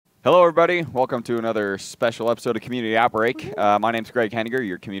Hello, everybody. Welcome to another special episode of Community Outbreak. My name's Greg Henniger,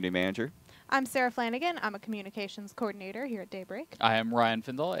 your community manager. I'm Sarah Flanagan. I'm a communications coordinator here at Daybreak. I am Ryan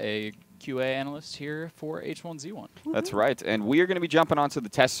Findall, a QA analyst here for H1Z1. That's right. And we are going to be jumping onto the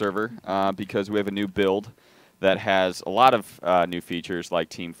test server because we have a new build that has a lot of new features like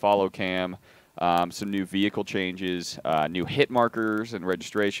Team Follow Cam, some new vehicle changes, new hit markers and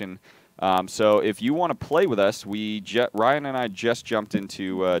registration. So if you want to play with us, Ryan and I just jumped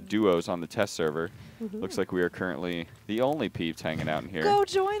into duos on the test server. Looks like we are currently the only peeps hanging out in here. Go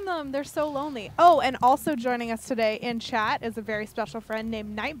join them. They're so lonely. Oh, and also joining us today in chat is a very special friend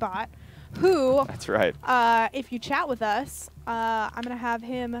named Nightbot, who, That's right. if you chat with us, I'm going to have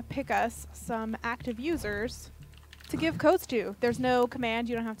him pick us some active users to give codes to. There's no command.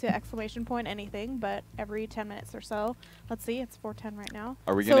 You don't have to exclamation point anything, but every 10 minutes or so. Let's see. It's 4:10 right now.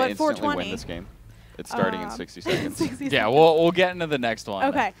 Are we going to so instantly win this game? It's starting in 60 seconds. 60 Yeah, seconds. we'll get into the next one.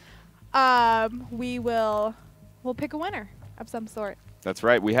 Okay. We'll pick a winner of some sort. That's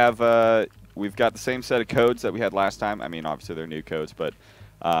right. We've got the same set of codes that we had last time. I mean, obviously they're new codes, but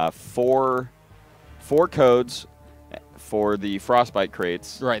four codes for the frostbite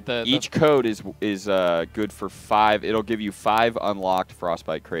crates. Right. Each code is good for 5. It'll give you 5 unlocked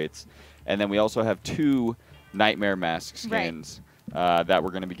frostbite crates, and then we also have 2 nightmare mask skins that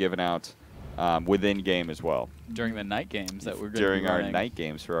we're going to be giving out within game as well. During the night games that we're going to During our night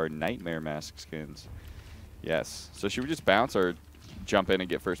games for our nightmare mask skins. Yes. So should we just bounce or jump in and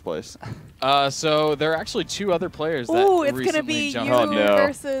get first place? So there are actually 2 other players that Ooh, it's recently gonna be you jumped. Oh, no.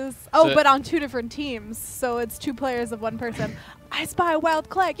 versus. Oh, but on 2 different teams, so it's 2 players of 1 person. I spy a wild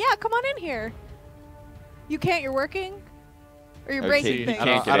Clegg. Yeah, come on in here. You can't. You're working, or you're Okay, breaking he things.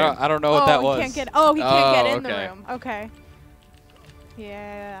 can't get in. I don't know what that was. He can't get. Oh, he can't get in okay. the room. Okay.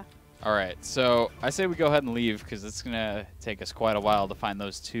 Yeah. All right. So I say we go ahead and leave because it's going to take us quite a while to find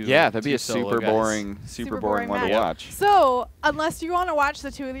those 2. Yeah, that'd be a solo super guys. boring one to match. watch. So, unless you want to watch the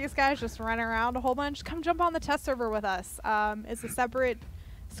 2 of these guys just run around a whole bunch, come jump on the test server with us. It's a separate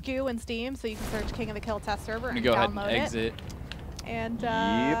SKU in Steam, so you can search King of the Kill test server I'm and going to go download ahead and exit. And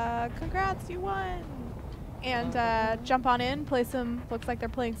Yep. congrats, you won. And jump on in, play some. Looks like they're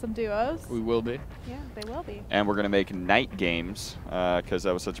playing some duos. We will be. Yeah, they will be. And we're going to make night games because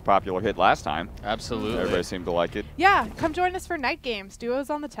that was such a popular hit last time. Absolutely. Everybody seemed to like it. Yeah, come join us for night games. Duos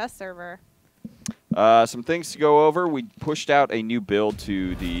on the test server. Some things to go over. We pushed out a new build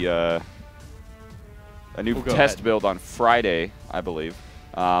to the We'll go test ahead. build on Friday, I believe.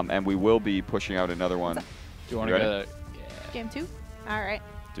 And we will be pushing out another one. Do you want You to ready? go Game 2. All right.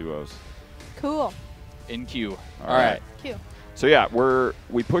 Duos. Cool. in queue? All right. Q. So yeah,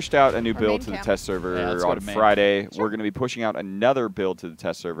 we pushed out a new Or build main to the cam. test server Yeah, let's go on to main. Friday. Sure. We're going to be pushing out another build to the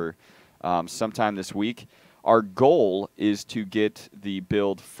test server sometime this week. Our goal is to get the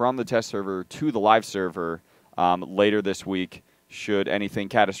build from the test server to the live server later this week. Should anything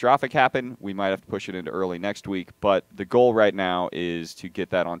catastrophic happen, we might have to push it into early next week. But the goal right now is to get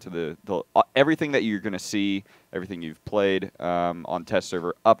that onto the everything that you're going to see, everything you've played on test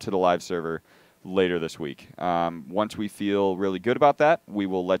server up to the live server later this week. Once we feel really good about that, we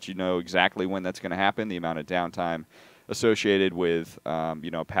will let you know exactly when that's going to happen, the amount of downtime associated with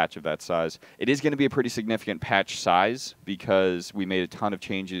a patch of that size. It is going to be a pretty significant patch size because we made a ton of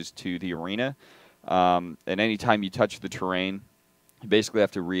changes to the arena. And anytime you touch the terrain, you basically have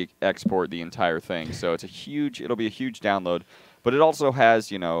to re-export the entire thing. So it'll be a huge download, but it also has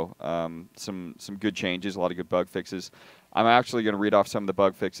some good changes, a lot of good bug fixes. I'm actually going to read off some of the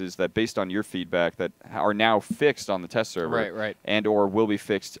bug fixes that, based on your feedback, that are now fixed on the test server, Right. and or will be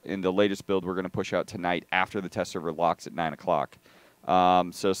fixed in the latest build we're going to push out tonight after the test server locks at 9 o'clock.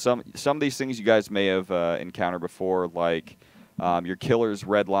 So some of these things you guys may have encountered before, like your killer's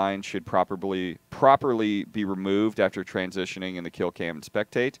red line should properly be removed after transitioning in the kill cam and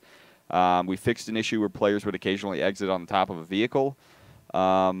spectate. We fixed an issue where players would occasionally exit on the top of a vehicle.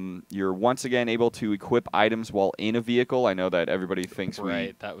 You're once again able to equip items while in a vehicle. I know that everybody thinks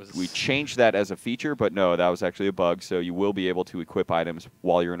we changed that as a feature, but no, that was actually a bug. So you will be able to equip items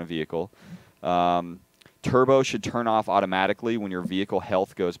while you're in a vehicle. Turbo should turn off automatically when your vehicle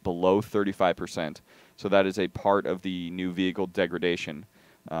health goes below 35%. So that is a part of the new vehicle degradation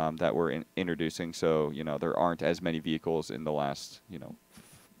that we're introducing. So there aren't as many vehicles in the last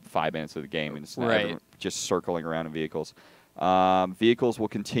 5 minutes of the game, and it's not everyone just circling around in vehicles. Vehicles will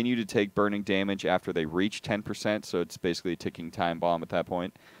continue to take burning damage after they reach 10%, so it's basically a ticking time bomb at that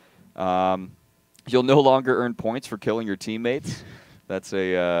point. You'll no longer earn points for killing your teammates. That's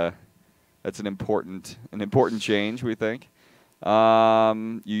an important change, we think.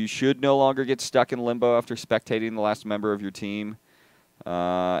 You should no longer get stuck in limbo after spectating the last member of your team.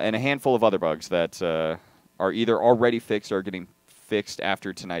 and a handful of other bugs that are either already fixed or getting fixed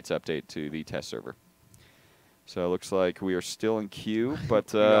after tonight's update to the test server. So it looks like we are still in queue,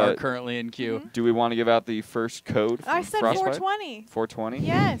 but we are currently in queue. Do we want to give out the first code? I said Frostbite? 420. 420?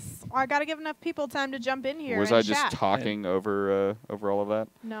 Yes. I got to give enough people time to jump in here. Was and I just chat. talking over all of that?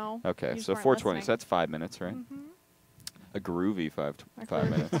 No. Okay, you just so weren't 420. listening. So that's 5 minutes, right? A groovy 5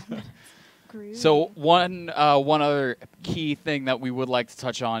 minutes. Groovy. So one other key thing that we would like to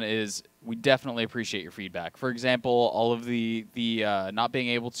touch on is we definitely appreciate your feedback. For example, all of the not being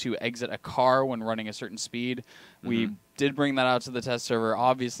able to exit a car when running a certain speed. We did bring that out to the test server.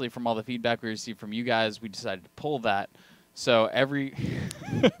 Obviously, from all the feedback we received from you guys, we decided to pull that. So every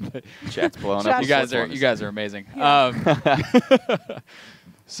chat's blowing up. You guys are amazing. Yeah.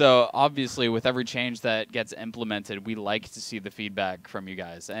 So obviously, with every change that gets implemented, we like to see the feedback from you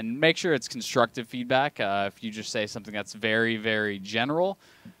guys and make sure it's constructive feedback. If you just say something that's very, very general,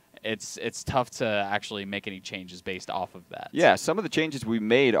 it's tough to actually make any changes based off of that. Yeah, some of the changes we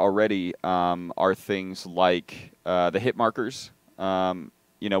made already are things like the hit markers.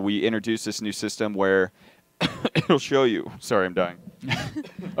 We introduced this new system where it'll show you. Sorry, I'm dying.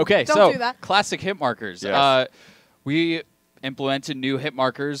 Okay, Don't do that. Classic hit markers. Yes. We implemented new hit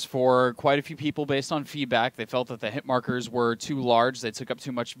markers for quite a few people based on feedback. They felt that the hit markers were too large. They took up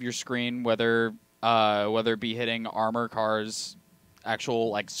too much of your screen, whether it be hitting armor, cars,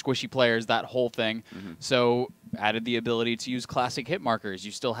 actual like squishy players, that whole thing. So added the ability to use classic hit markers.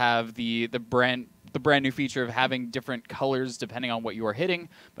 You still have the brand new feature of having different colors depending on what you are hitting,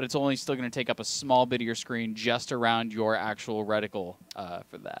 but it's only still going to take up a small bit of your screen just around your actual reticle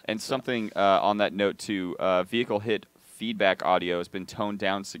for that. And something on that note too, vehicle hit feedback audio has been toned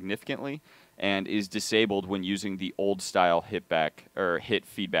down significantly and is disabled when using the old style hit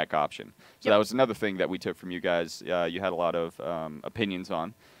feedback option. So that was another thing that we took from you guys. You had a lot of opinions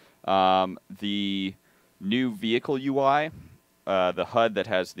on. The new vehicle UI, the HUD that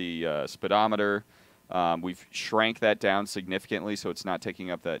has the speedometer, we've shrank that down significantly so it's not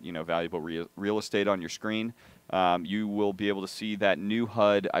taking up that valuable real estate on your screen. You will be able to see that new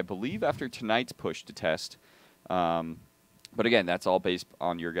HUD, I believe, after tonight's push to test. But again, that's all based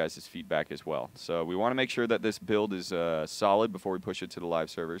on your guys' feedback as well. So we want to make sure that this build is solid before we push it to the live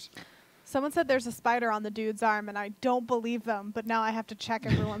servers. Someone said there's a spider on the dude's arm, and I don't believe them, but now I have to check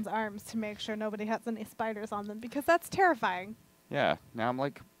everyone's arms to make sure nobody has any spiders on them, because that's terrifying. Yeah, now I'm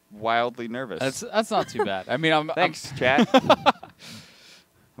like wildly nervous. That's not too bad. I mean, Thanks, chat.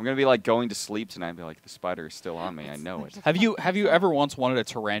 I'm going to be like going to sleep tonight and be like, the spider is still on me. I know it. Have you ever once wanted a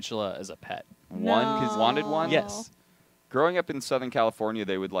tarantula as a pet? Wanted one? Yes. Growing up in Southern California,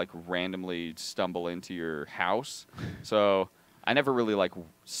 they would like randomly stumble into your house. So I never really like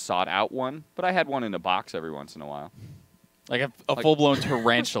sought out one, but I had one in a box every once in a while. Like a full-blown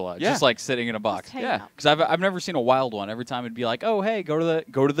tarantula, Yeah. just like sitting in a box. Just hang Yeah. out. Because I've never seen a wild one. Every time it'd be like, oh hey, go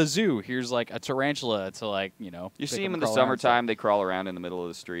to the zoo. Here's like a tarantula to like You pick see them in and the crawl around. summertime, they crawl around in the middle of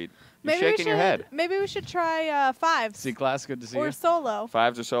the street. You're shaking your head. Maybe we should try fives See, class, good to see or you. solo.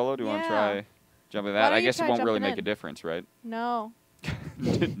 Fives or solo? Do you want to Yeah. try jumping Why that? don't I you guess it try won't really jumping make a in? difference, right? No.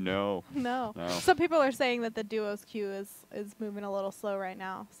 No. No. No. Some people are saying that the duos queue is moving a little slow right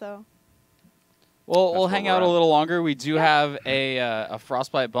now. So We'll That's hang where we're out a at. little longer. We do Yeah. have a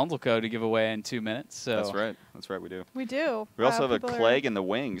Frostbite bundle code to give away in 2 minutes. So That's right. That's right, we do. we do. We also have a people are- Clegg in the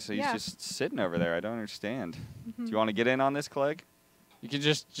wings. He's Yeah. just sitting over there. I don't understand. Mhm. Do you want to get in on this, Clegg? you can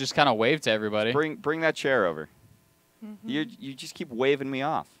just kind of wave to everybody. Bring that chair over. Mhm. You just keep waving me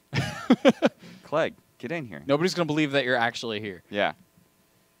off. Clegg, get in here. Nobody's gonna believe that you're actually here. Yeah.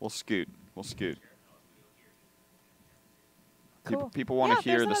 We'll scoot. We'll scoot. Cool. People want Yeah, to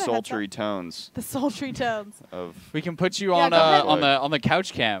hear there's the another heads sultry up. tones The sultry tones. of. We can put you Yeah, on go ahead. on the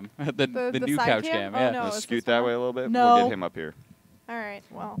couch cam, the new side couch cam? cam. Oh, Yeah. no. Let's it's scoot this that one. way a little bit. No. We'll get him up here. All right.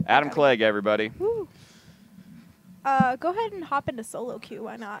 Well. Adam okay. Clegg, everybody. Woo. Go ahead and hop into solo queue.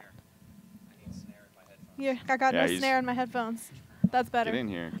 Why not? Yeah, I got Yeah, no he's- snare in my headphones. That's better. Get in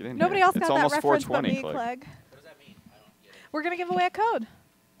here. Get in Nobody here. else It's got that almost reference but 420, me, Clegg. Clegg. We're gonna give away a code.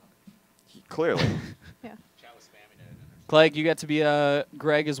 Clearly. Yeah. Clegg, you get to be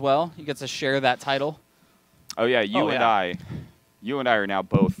Greg as well. You get to share that title. Oh yeah, you and I are now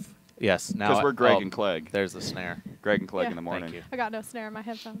both Yes, now because we're Greg and Clegg. There's the snare. Greg and Clegg Yeah. in the morning. Thank you. I got no snare in my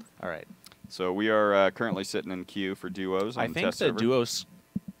headphones. All right. So we are currently sitting in queue for duos on I the think test the server. duos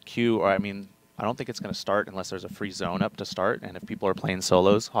queue, or I mean, I don't think it's going to start unless there's a free zone up to start. And if people are playing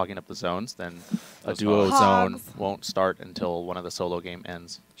solos, hogging up the zones, then a Those duo hogs. zone Hogs. won't start until one of the solo game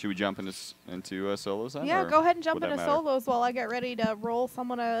ends. Should we jump into solos then? Yeah, or go ahead and jump would that into matter? solos while I get ready to roll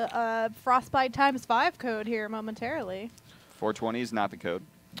someone a Frostbite ×5 code here momentarily. 420 is not the code.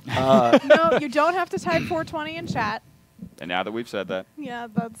 No, you don't have to type 420 in chat. And now that we've said that, Yeah,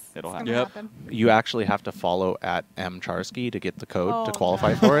 that's It'll gonna happen. happen. You actually have to follow at mcharsky to get the code to Oh, qualify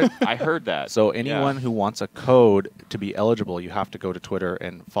no. for it. I heard that. So Yeah. anyone who wants a code to be eligible, you have to go to Twitter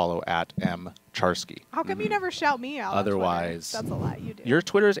and follow at mcharsky. How come you never shout me out? on Otherwise- Twitter? That's a lie. You do. Your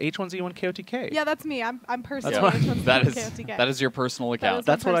Twitter is H1Z1KOTK. Yeah, that's me. I'm personally Yeah. H1Z1 that is KOTK. that is your personal That account. is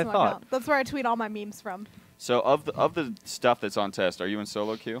my That's what I personal thought. account. That's where I tweet all my memes from. So of the stuff that's on test, are you in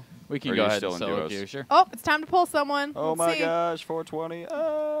solo queue? We Or can are go you ahead still and in solo duos? queue, sure. Oh, it's time to pull someone. Oh Let's my see. gosh, 420.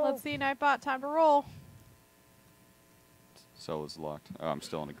 Oh. Let's see, Nightbot. Time to roll. Solo's locked. Oh, I'm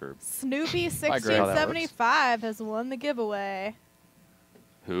still in a group. Snoopy How that 1675 has won the giveaway.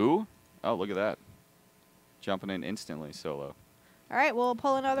 Who? Oh, look at that. Jumping in instantly solo. All right, we'll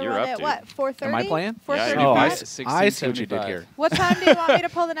pull another You're one up, at dude. what? 4:30. Am I playing? 4:35. Yeah, Oh, I I, see. I see what you did 1675. here. What time do you want me to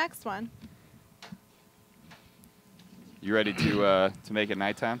pull the next one? You ready to make it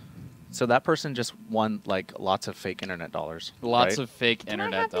nighttime? So that person just won like lots of fake internet dollars. Lots right? of fake Can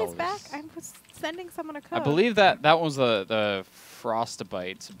internet I have dollars. these back? I'm sending someone a code. I believe that was the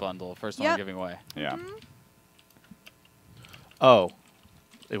Frostbite bundle, first one Yep. we're giving away. Yeah. Mhm. Oh,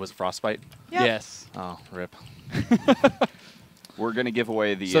 it was Frostbite. Yep. Yes. Oh, rip. We're going to give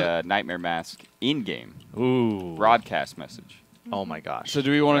away the So Nightmare Mask in-game Ooh. broadcast message. Oh my gosh. So do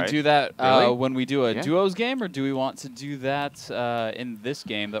we want Right. to do that Really? when we do a Yeah. duos game, or do we want to do that in this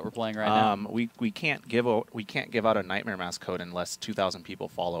game that we're playing right now? we can't give out a Nightmare Mask code unless 2,000 people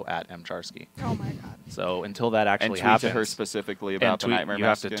follow at mcharsky. Oh my god. So until that And actually tweet happens, to her specifically and about the tweet, Nightmare you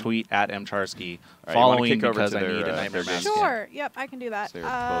have Mask to skin? tweet at mcharsky All right, you wanna following kick over because to I their, need a their Nightmare band Mask. skin? Sure. Yep, I can do that. So you're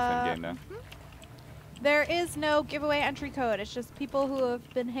both in game now. There is no giveaway entry code. It's just people who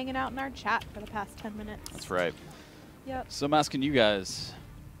have been hanging out in our chat for the past 10 minutes. That's right. Yep. So I'm asking you guys,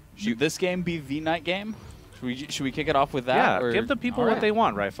 should this game be the night game? Should we kick it off with that? Yeah, or? give the people All what right. they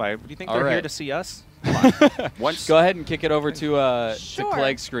want, right? Do you think All they're here right. to see us? Once Go ahead and kick it over to Sure.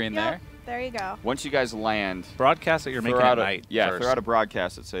 Clegg screen Yep, there. There you go. once you guys land, Broadcast that you're making throw at out night yeah, first, throw out a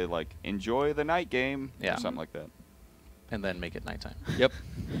broadcast that say like enjoy the night game Yeah. or something like that. and then make it nighttime. Yep.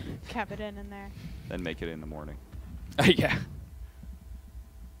 Cap it in there. Then make it in the morning. Yeah.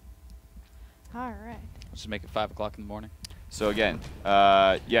 All right. Just make it 5 o'clock in the morning. So again,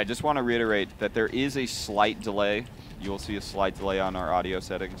 yeah, just want to reiterate that there is a slight delay. You will see a slight delay on our audio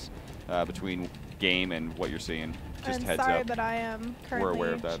settings between game and what you're seeing. Just I'm heads sorry, up. but I am We're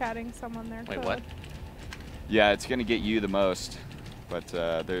aware of currently that. chatting someone their Wait, code. what? Yeah, it's going to get you the most, but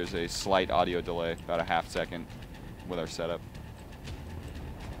there's a slight audio delay, about a half second with our setup.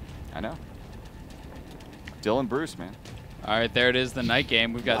 I know. Dylan Bruce, man. All right, there it is, the night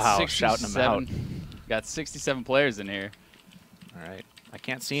game. We've got Wow, shouting 'em out. 67. Got 67 players in here. All right. I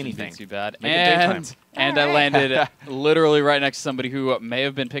can't see Shouldn't be anything. too bad. Make it daytime. And All I right. landed literally right next to somebody who may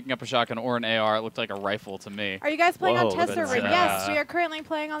have been picking up a shotgun or an AR. It looked like a rifle to me. Are you guys playing Whoa, on test look at server? that. Yes, we are currently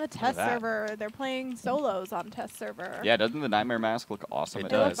playing on the test that. server. They're playing solos on test server. Yeah, doesn't the Nightmare Mask look awesome It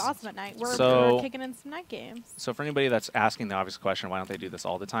at It night? looks does. awesome at night. We're So- kicking in some night games. So for anybody that's asking the obvious question, why don't they do this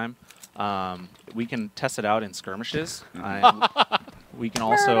all the time? We can test it out in skirmishes. We can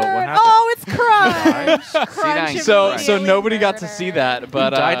also. What Murdered. happened? Oh, it's Crunch! Crunch C9. So immediately nobody got to see murdered. that,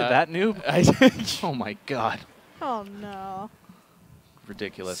 but Who died to that noob? I Oh my god. Oh no.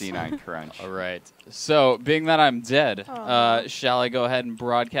 Ridiculous. C9 Crunch. All right. So, being that I'm dead, Oh. shall I go ahead and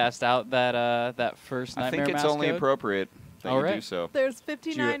broadcast out that that first I Nightmare think it's Mask only code? appropriate that All you do right. so. There's Do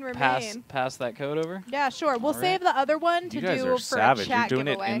 59 you remain. pass that code over? Yeah, sure. We'll All right. save the other one to You guys do are for savage. a chat You're doing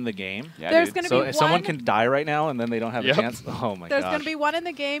giveaway. it in the game. Yeah, There's dude. gonna So be if someone one- can die right now and then they don't have Yep. a chance. Oh my There's gosh. going to be one in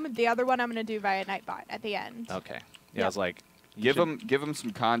the game. The other one I'm going to do via Nightbot at the end. Okay. Yeah, Yep. I was like, you Give should- them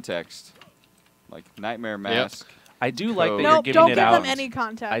some context, like Nightmare Mask. I do like that Code. you're Nope, giving don't it give out. them any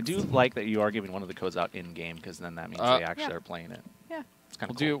context. I do like that you are giving one of the codes out in game because then that means they actually Yeah. are playing it. Yeah. It's kind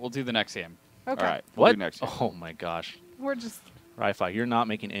We'll of do cool. we'll do the next game. Okay. All right. We'll What? do next. year. Oh my gosh. We're just. Ri-Fi, you're not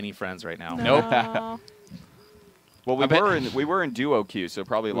making any friends right now. Nope. No. Well, we I bet- were in duo queue, so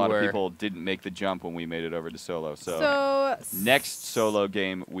probably a We lot were. of people didn't make the jump when we made it over to solo. So, So next solo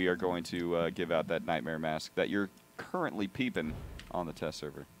game, we are going to give out that Nightmare Mask that you're currently peeping on the test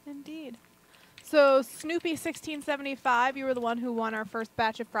server. Indeed. So Snoopy 1675, you were the one who won our first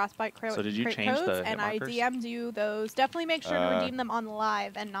batch of Frostbite So did you crate change codes, the hit and I markers? DM'd you those. Definitely make sure to Uh, redeem them on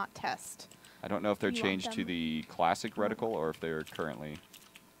live and not test. I don't know if they're You want changed to them? the classic reticle or if they're currently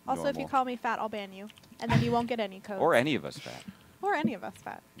Also, if you normal. call me fat, I'll ban you, and then you won't get any codes. Or any of us fat. Or any of us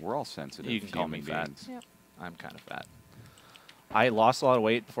fat. We're all sensitive. You can call me human fat. beings. Yep. I'm kind of fat. I lost a lot of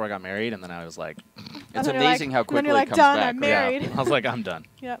weight before I got married, and then I was like, It's then you're amazing like- how and then quickly you're like, it comes "Done, back. I'm right? married." yeah. I was like, I'm done.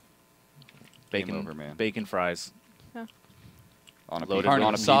 Yep. Game Bacon, over, man. bacon fries. Yeah. on a Loaded pizza. with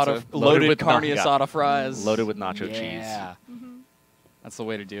On a asada, pizza. loaded with carne yeah. asada fries. Loaded with nacho cheese. Yeah. That's the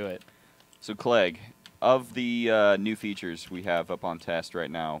way to do it. So Clegg, of the new features we have up on test right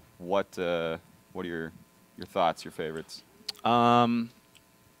now, what are your thoughts, your favorites?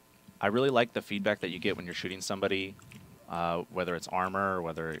 I really like the feedback that you get when you're shooting somebody, whether it's armor or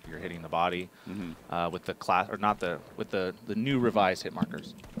whether you're hitting the body, with the class or not the with the new revised hit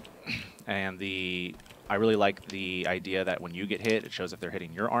markers. And I really like the idea that when you get hit, it shows if they're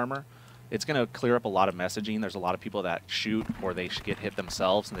hitting your armor. It's going to clear up a lot of messaging. There's a lot of people that shoot or they get hit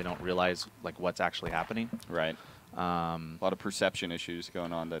themselves and they don't realize like what's actually happening. Right. A lot of perception issues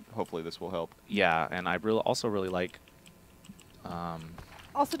going on that hopefully this will help. Yeah, and I also really like.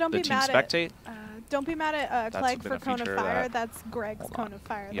 Also, don't the be team mad spectate. don't be mad at That's Clegg been for a Cone of feature Fire. that- That's Greg's Hold Cone on. of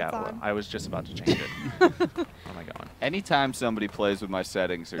Fire. Yeah, that's well, on. I was just about to change it. Where am I going? Anytime somebody plays with my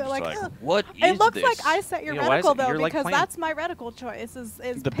settings, they're They're just like, like, "Ugh." what is It looks this? like I set your Yeah, why is reticle it- though, you're, like, because playing- that's my reticle choice. Is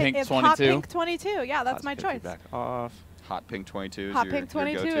The pink is 22? Hot Pink 22? Yeah, that's my Positive choice. feedback off. Hot Pink 22 is Hot your, Pink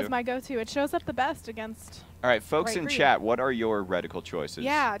 22 your is go-to? my go-to. It shows up the best against. All right, folks Right in green. chat, what are your reticle choices?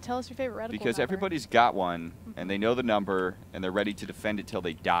 Yeah, tell us your favorite reticle. Because number. everybody's got one, and they know the number, and they're ready to defend it till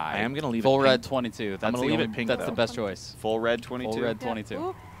they die. I am going to leave Full it red pink. 22. That's gonna the leave it only- pink, That's the though. best choice. Full red 22? Full red Yeah. 22.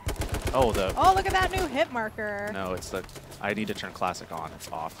 Ooh. Oh, Oh, look at that new hit marker. no, it's the. I need to turn classic on. It's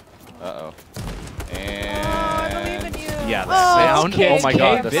off. Uh-oh. Oh, I And believe in you. Yeah, the Oh, sound. okay, Oh my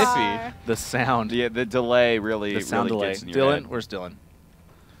God, the KFR. The sound. the delay really, The sound really delay. gets in your Dylan, head. where's Dylan?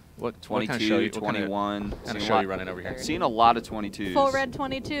 What 22, kind of show you, 21. What kind Seen of a show lot- you running over here? Seen a lot of 22s. Full red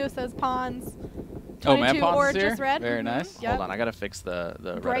 22 says Pawns. 22 Oh, man, Pawns or is here? just red. Very nice. Yep. Hold on, I gotta fix the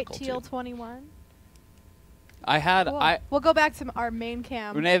Bright reticle teal too. 21. I had Cool. I We'll go back to our main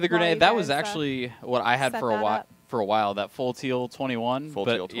cam. Grenade the while Grenade. you That was guys, actually what I had set for a that while. up. For a while, that full teal 21. Full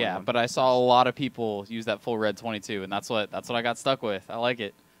but teal Yeah, 21. but I saw a lot of people use that full red 22, and that's what I got stuck with. I like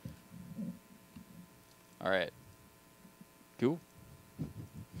it. All right. Cool.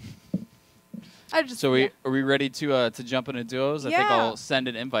 I just, So yeah. are we ready to jump into duos? I think Yeah. I'll send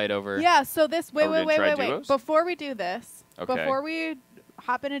an invite over. Yeah, so this Are we gonna try wait. duos? Before we do this, Okay. before we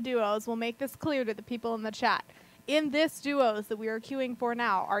hop into duos, we'll make this clear to the people in the chat. In this duos that we are queuing for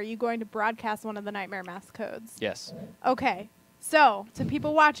now, are you going to broadcast one of the Nightmare Mask codes? Yes. Okay. So, to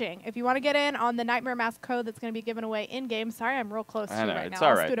people watching, if you want to get in on the Nightmare Mask code that's going to be given away in-game, sorry I'm real close to I you know, right it's now.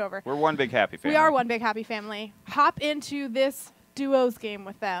 all I'll right. scoot over. We're one big happy family. We are one big happy family. Hop into this duos game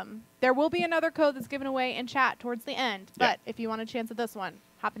with them. There will be another code that's given away in chat towards the end, Yeah. but if you want a chance at this one,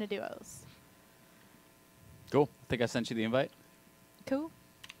 hop into duos. Cool. I think I sent you the invite. Cool.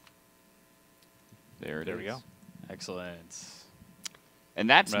 There There we is. go. Excellent. And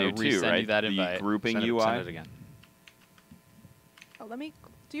that's I'm new gonna too, resend you right? that the invite. grouping Send it, UI. send it again. Oh, let me.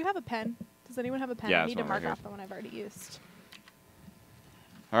 Do you have a pen? Does anyone have a pen? Yeah, I this need to one right mark here. off the one I've already used.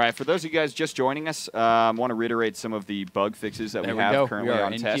 All right, for those of you guys just joining us, I want to reiterate some of the bug fixes that There we we have go. currently We are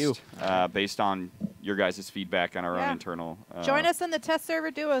on in test, queue. based on your guys' feedback on our Yeah. own internal. Join us in the test server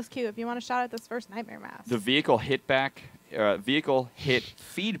duos queue if you want to shout out this first Nightmare Mask. The vehicle hit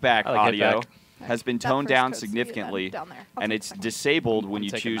feedback I like audio hitback. has been That toned first down code's significantly, down there. I'll and take it's the second one. disabled when I'm you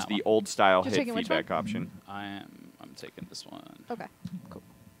taking choose that the one. old style You're hit taking which feedback one? option. I'm taking this one. Okay, cool.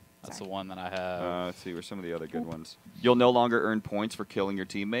 That's Sorry. the one that I have. Let's see, where's some of the other good ones? You'll no longer earn points for killing your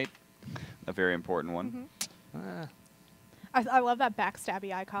teammate. A very important one. Mhm. I love that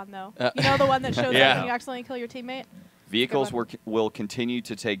backstabby icon though. Uh, You know the one that shows yeah. up when you accidentally kill your teammate? Vehicles one. will continue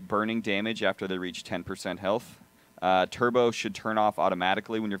to take burning damage after they reach 10% health. Turbo should turn off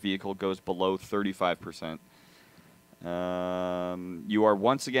automatically when your vehicle goes below 35%. You are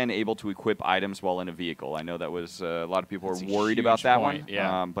once again able to equip items while in a vehicle. I know that was a lot of people That's were a worried about huge that point, one,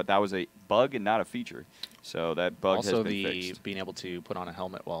 yeah. but that was a bug and not a feature. So that bug Also, has been the fixed. being able to put on a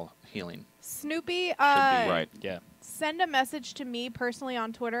helmet while healing. Snoopy, Should be right. Yeah. send a message to me personally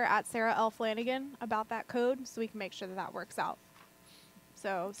on Twitter at Sarah L. Flanagan about that code so we can make sure that that works out.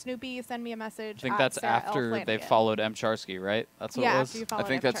 So Snoopy, send me a message. I think at that's Sarah L. after they Flanagan. followed M. Charsky, right? That's what Yeah, it after you was. follow I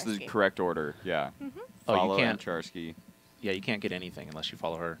think that's the correct order. Yeah. Mhm. Oh, you Follow can't- Charsky. Yeah, you can't get anything unless you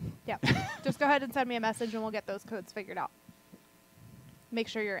follow her. Yeah. Just go ahead and send me a message and we'll get those codes figured out. Make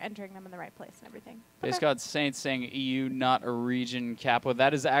sure you're entering them in the right place and everything. Base Okay. God Saints saying EU, not a region capo.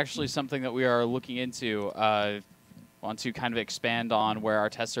 That is actually something that we are looking into. Want to kind of expand on where our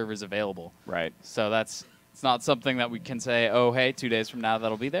test server is available. Right. So it's not something that we can say, oh, hey, 2 days from now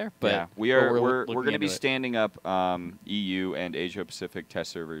that'll be there. But yeah, we're looking going to be into it. standing up EU and Asia Pacific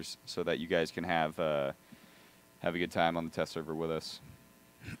test servers so that you guys can have a good time on the test server with us.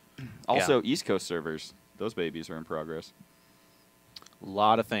 Also, East Coast servers, those babies are in progress. A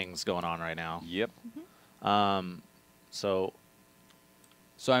lot of things going on right now. Yep. So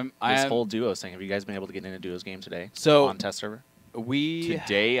So This whole duos thing. Have you guys been able to get into duos game today? So on test server. we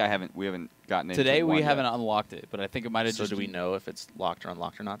Today, we haven't gotten into today we one haven't yet. unlocked it, but I think it might have. So just do we know if it's locked or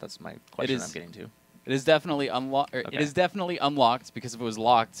unlocked or not? That's my question I'm getting to. It is definitely unlocked. Okay. It is definitely unlocked because if it was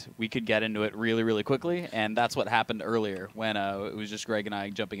locked, we could get into it really, really quickly, and that's what happened earlier when it was just Greg and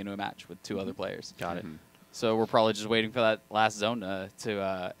I jumping into a match with 2 other players. Got it. So we're probably just waiting for that last zone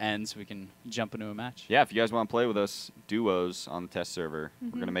to end so we can jump into a match. Yeah, if you guys want to play with us, duos on the test server, we're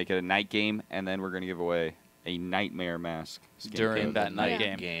going to make it a night game, and then we're going to give away a nightmare mask skin During code. that night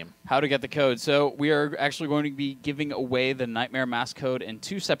Yeah. game. How to get the code. So we are actually going to be giving away the Nightmare Mask code in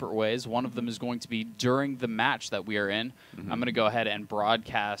 2 separate ways. One of them is going to be during the match that we are in. I'm going to go ahead and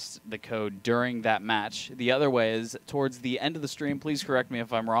broadcast the code during that match. The other way is towards the end of the stream. Please correct me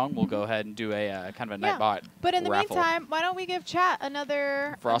if I'm wrong. We'll go ahead and do a kind of a Nightbot But in the raffle. meantime, why don't we give chat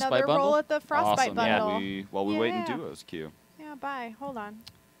another Frostbite bundle? roll at the Frostbite Awesome. bundle? Yeah, while we wait in Yeah. duos, Q. Yeah, bye. Hold on.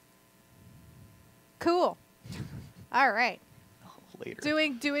 Cool. All right. Later.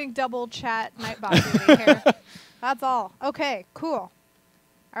 Doing double chat nightbot duty here. That's all. Okay, cool.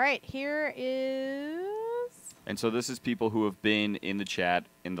 All right, here is And so this is people who have been in the chat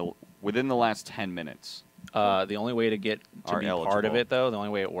within the last 10 minutes. The only way to get to Are be part of eligible. it, though, the only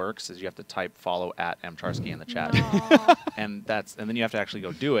way it works is you have to type follow at mcharsky in the chat, Aw. and then you have to actually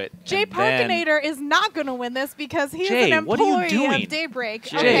go do it. Jay and then- Parkinator is not going to win this because he Jay, is an what are you employee doing? of Daybreak.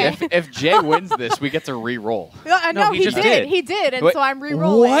 Jay, Okay. if Jay wins this, we get to re-roll. I No, know he he just did. did. He did, and Wait, so I'm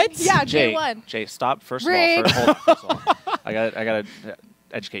re-rolling. what? Yeah, Jay won. Jay, stop. First Rigged. of all, first of all, I gotta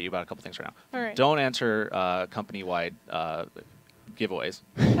educate you about a couple things right now. All right. Don't enter company-wide giveaways.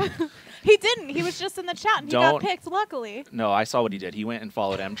 He didn't. He was just in the chat, and he Don't- got picked, luckily. No, I saw what he did. He went and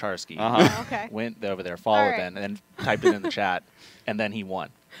followed M. Charsky. Uh-huh. Oh, okay. Went over there, followed All right. then, and then typed it in the chat, and then he won.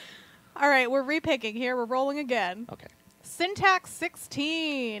 All right, we're repicking here. We're rolling again. Okay. Syntax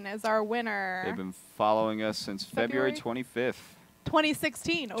 16 is our winner. They've been following us since February February? 25th.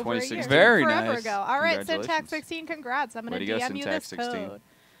 2016, over a year. 2016. Very forever nice. ago. All right, Syntax Congratulations. 16, congrats. I'm Way going to to go, DM you this Syntax 16. code.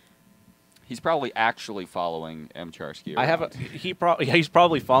 He's probably actually following M. Charsky I have around. he's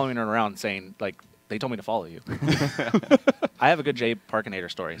probably following her around saying like they told me to follow you. I have a good Jay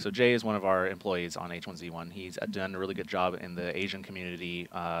Parkinator story. So Jay is one of our employees on H1Z1. He's done a really good job in the Asian community,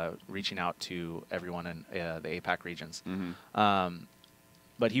 reaching out to everyone in the APAC regions.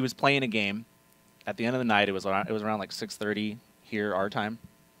 But he was playing a game. At the end of the night, it was around like 6:30 here our time,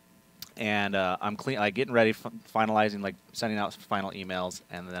 and I'm getting ready, finalizing, like sending out final emails,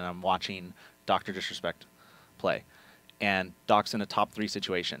 and then I'm watching Dr. Disrespect play, and Doc's in a top 3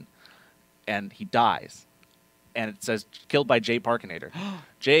 situation, and he dies, and it says killed by Jay Parkinator.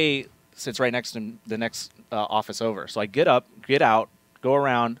 Jay sits right next to him, the next office over. So I get up, get out, go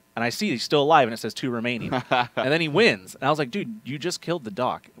around, and I see he's still alive, and it says 2 remaining. And then he wins. And I was like, dude, you just killed the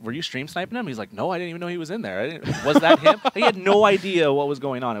doc. Were you stream sniping him? He's like, no, I didn't even know he was in there. Was that him? He had no idea what was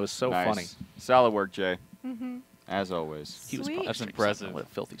going on. It was so Nice. funny. Solid work, Jay. Mm-hmm. As always. He was Sweet. probably That's stream impressive. sniping. What a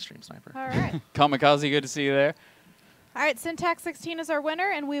filthy stream sniper. All right. Kamikaze, good to see you there. All right, Syntax 16 is our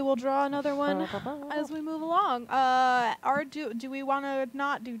winner, and we will draw another one as we move along. Do we want to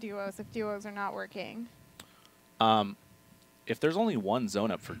not do duos if duos are not working? If there's only one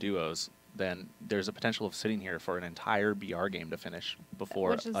zone up for duos, then there's a potential of sitting here for an entire BR game to finish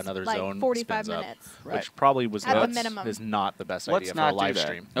before Which is another like zone 45 spins minutes. up, Right. which probably was At the not, minimum. is not the best Let's idea for not a do live that.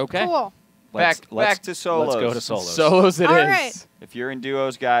 stream. Okay. Cool. Back to solos. Let's go to solos. Solos it is. All right. If you're in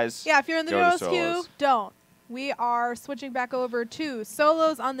duos, guys, Yeah, if you're in the go to duos solos. queue, don't. We are switching back over to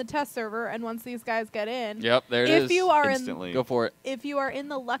solos on the test server, and once these guys get in, Yep, there it is. if you are instantly. Go for it. if you are in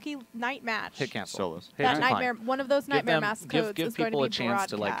the lucky night match, Hit cancel. Solos. Hit that decline. nightmare, one of those nightmare mask codes give is going to people be a chance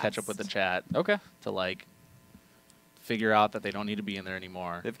to like catch up with the chat, Okay. to like figure out that they don't need to be in there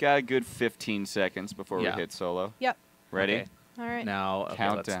anymore. They've got a good 15 seconds before Yeah. we hit solo. Yep. Ready? Okay. All right. Now okay,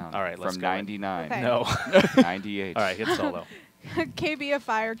 Countdown. all right, let's from go. 99. Okay. No. 98. All right, hit solo.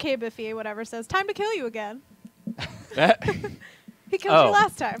 KBFI or KBiffy, whatever, says, time to kill you again. He killed Oh, you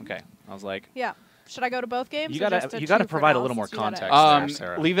last time. Okay, I was like, Yeah. Should I go to both games? you or gotta just a you gotta two for provide a now little more since you gotta- context there,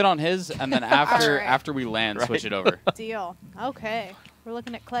 Sarah. Leave it on his, and then after Alright. after we land, switch it over. Deal. Okay. We're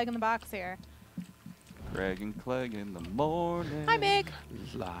looking at Clegg in the box here. Greg and Clegg in the morning. Hi, Mig.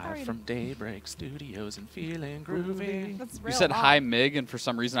 are Live you from Daybreak Studios and feeling groovy. That's You real said odd. hi, Mig, and for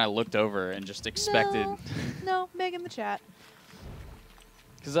some reason I looked over and just expected. No, Mig in the chat.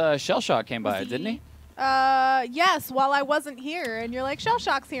 Because Shell Shock came by, Was didn't he? Yes, while I wasn't here, and you're like, Shell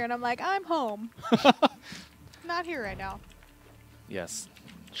Shock's here, and I'm like, I'm home. Not here right now. Yes,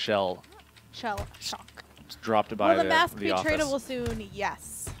 Shell Shell Shock. dropped by Will the mask the be office. tradable soon?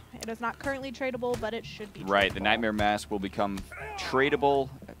 Yes. It is not currently tradable, but it should be. Right, the tradable. Nightmare Mask will become tradable,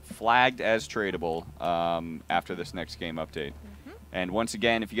 flagged as tradable after this next game update. And once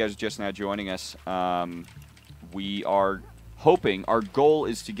again, if you guys are just now joining us, we are hoping, our goal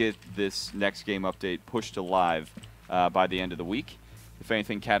is to get this next game update pushed to live by the end of the week. If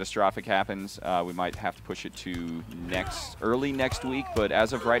anything catastrophic happens, we might have to push it to early next week. But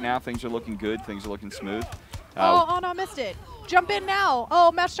as of right now, things are looking good. Things are looking smooth. Oh no, I missed it. Jump in now.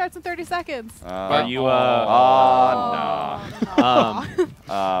 Oh, match starts in 30 seconds. Are you? Nah.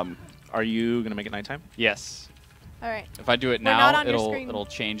 Are you gonna make it nighttime? Yes. All right. If I do it We're not now, on your screen. it'll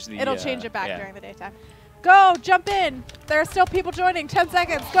change the. It'll change it back yeah. during the daytime. Go, jump in. There are still people joining. 10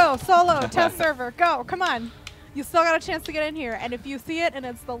 seconds. Go, solo, test server. Go, come on. You still got a chance to get in here. And if you see it and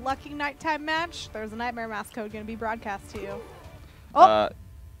it's the lucky nighttime match, there's a Nightmare Mask code going to be broadcast to you. Oh,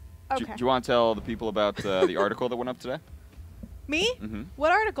 Do okay. you want to tell the people about the article that went up today? Me? Mm-hmm.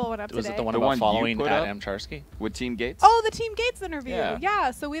 What article went up Was today? it the one The about one you following put at up? M. Charsky? With Team Gates? Oh, the Team Gates interview. Yeah.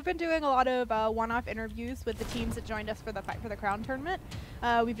 Yeah, so we've been doing a lot of one-off interviews with the teams that joined us for the Fight for the Crown tournament.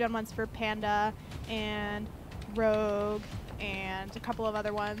 We've done ones for Panda and Rogue and a couple of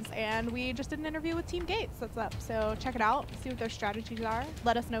other ones, and we just did an interview with Team Gates that's up. So check it out, see what their strategies are.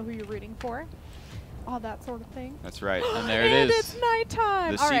 Let us know who you're rooting for. All that sort of thing. That's right. And there it And is. it's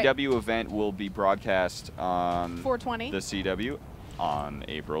nighttime. The All right. CW event will be broadcast on 420 the CW on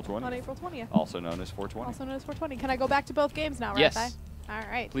April 20th. on April 20th. Also known as 420. Also known as 420. Can I go back to both games now, Yes. Rathai?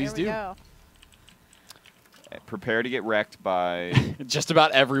 All right. Please there we do. go. Prepare to get wrecked by Just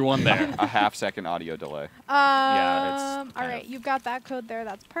about everyone there. a half-second audio delay. it's All kind right. of- You've got that code there.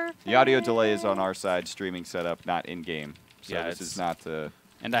 That's perfect. The audio delay is on our side, streaming setup, not in-game. So Yeah, this it's- is not the...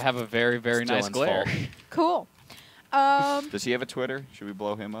 And I have a very, very nice Dylan's glare. fault. Cool. Does he have a Twitter? Should we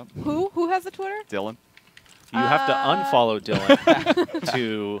blow him up? Who has a Twitter? Dylan? You have to Uh, unfollow Dylan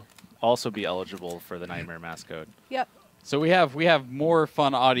to also be eligible for the Nightmare Mask code. Yep. So we have more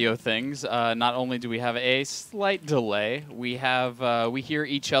fun audio things. Not only do we have a slight delay, we hear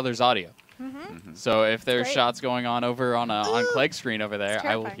each other's audio. Mm-hmm. So if there's Great. shots going on over on Clegg's screen over there, It's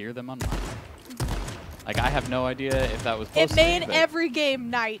I will terrifying. hear them on mine. Like I have no idea if that was supposed It to be, made but- every game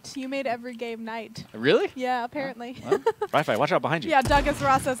night. You made every game night. Really? Yeah, apparently. Wi-Fi, watch out behind you. Yeah, Douglas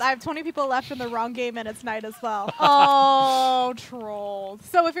Ross says, I have 20 people left in the wrong game and it's night as well. Oh, trolled.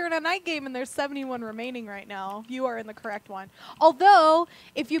 So if you're in a night game and there's 71 remaining right now, you are in the correct one. Although,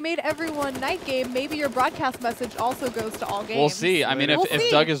 if you made everyone night game, maybe your broadcast message also goes to all games. We'll see. I mean, We'll if see.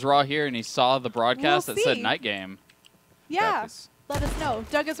 Doug is raw here and he saw the broadcast We'll that said see. night game, Yeah, That let us know.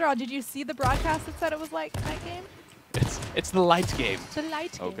 Douglas Raw, did you see the broadcast that said it was like night game? it's the light game. The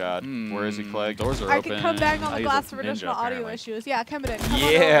light game. Oh, God. Where is he, Clegg? Doors are I open. can come bang on Oh, the he's a glass for ninja, additional audio apparently. issues. Yeah, come in. Come Yeah. on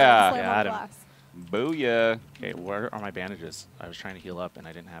over and slam Yeah, on the Adam. glass. Booyah. Okay, where are my bandages? I was trying to heal up and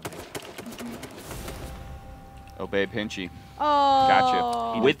I didn't have any. Obey Pinchy. Oh,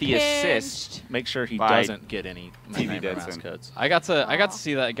 Gotcha. With the assist. pinched. Make sure he By doesn't get any TV Nightmare Deadson. Mask codes. I got to Aw.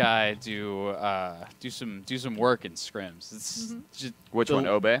 see that guy do some work in scrims. It's just Which the- one,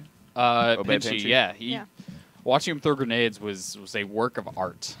 Obey? Obey Pinchy, Pinchy? yeah. Yeah. Watching him throw grenades was a work of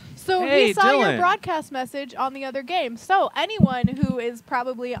art. So Hey, he saw your Dylan. broadcast message on the other game. So anyone who is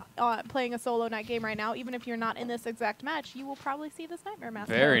probably playing a solo night game right now, even if you're not in this exact match, you will probably see this Nightmare Mask.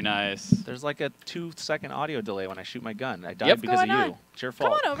 Very code. nice. There's like a 2-second audio delay when I shoot my gun. I died Yep. because of Going you. on. It's your Come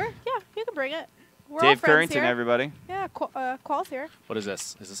fault. on over. Yeah, you can bring it. We're all Dave friends Currington, here. everybody. Yeah, Qual's here. What is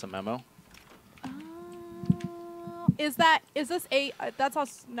this? Is this a memo? Is this a? That's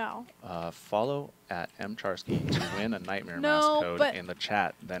us. No. Follow at M. Charsky to win a Nightmare No, Mask code but- in the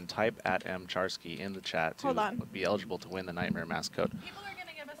chat. Then type at M. Charsky in the chat to Hold on. be eligible to win the Nightmare Mask code. People are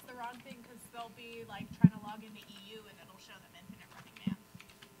gonna give us the wrong thing because they'll be like trying to log into EU and it'll show them Infinite Running Man.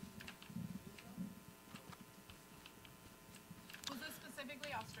 Was this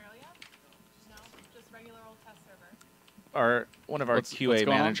specifically Australia? No, just regular old test server. One of our What's QA going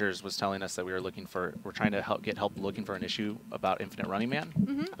on? managers was telling us that we're trying to get help looking for an issue about Infinite Running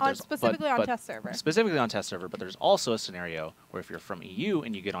Man. On specifically on test server. Specifically on test server, but there's also a scenario where if you're from EU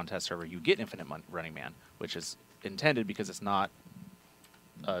and you get on test server, you get Infinite Running Man, which is intended because it's not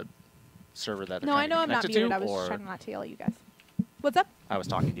a server that they're No, I trying know to I'm not connect it muted. to, I was or just trying not to yell at you guys. What's up? I was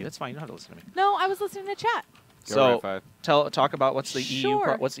talking to you. That's fine. You don't have to listen to me. No, I was listening to chat. Go So Red 5. talk about what's the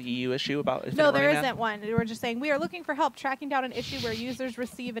Sure. what's the EU issue about Infinite No, there Running Man? isn't one. We were just saying we are looking for help tracking down an issue where users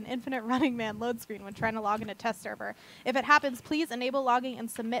receive an Infinite Running Man load screen when trying to log into test server. If it happens, please enable logging and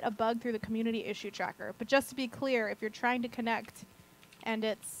submit a bug through the community issue tracker. But just to be clear, if you're trying to connect and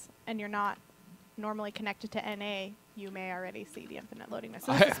you're not normally connected to NA, you may already see the infinite loading mess.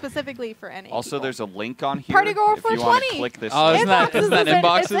 So this is specifically for any. Also, people. there's a link on here. Party Girl if you want to 420. click this. Oh, link. isn't that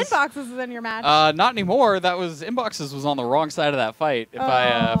inboxes? It's inboxes is in your match. Not anymore. That was Inboxes was on the wrong side of that fight. If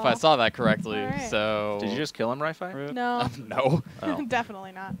I saw that correctly. All right. So Did you just kill him, Wi-Fi? No. No, Oh.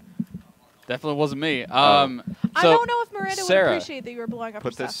 Definitely not. definitely wasn't me. I so don't know if Miranda Sarah, would appreciate that you were blowing up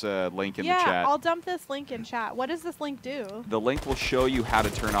Put her this stuff. link in Yeah, the chat. I'll dump this link in chat. What does this link do? The link will show you how to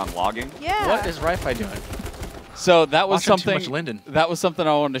turn on logging. Yeah. What is Wi-Fi doing? So that was Watching too something. much Linden. That was something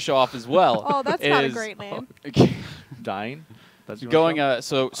I wanted to show off as well. Oh, that's not a is- great name. Dying? That's Going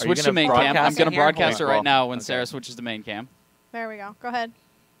so you switch to gonna main cam. I'm broadcast gonna it here? broadcast it Okay. right now when Okay. Sarah switches to main cam. There we go. Go ahead.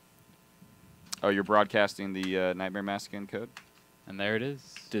 Oh, you're broadcasting the Nightmare Mask skin code? And there it is.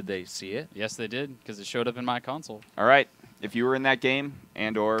 Did they see it? Yes, they did, because it showed up in my console. All right. If you were in that game,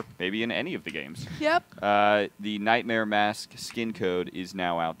 and or maybe in any of the games, Yep. the Nightmare Mask skin code is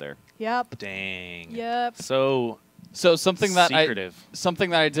now out there. Yep. Dang. Yep. So So something that secretive.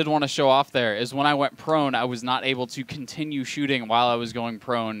 I did want to show off there is when I went prone, I was not able to continue shooting while I was going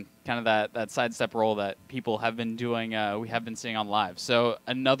prone. Kind of that sidestep roll that people have been doing. We have been seeing on live. So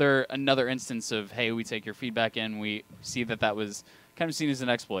another instance of, hey, we take your feedback in. We see that was kind of seen as an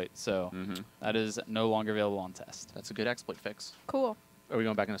exploit. So that is no longer available on test. That's a good exploit fix. Cool. Are we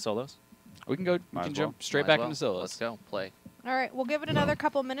going back into solos? We can go. Might We can as well. jump straight Might back as into solos. Let's go. Play. All right. We'll give it another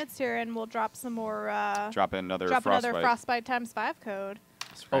couple minutes here, and we'll drop some more. Drop in another drop frostbite. another Frostbite ×5 code.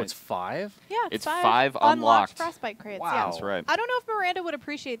 That's Oh, right. it's 5? Yeah, It's 5 5 unlocked unlocked. Frostbite crates. Wow. Yeah. That's right. I don't know if Miranda would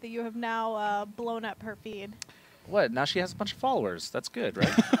appreciate that you have now blown up her feed. What? Now she has a bunch of followers. That's good,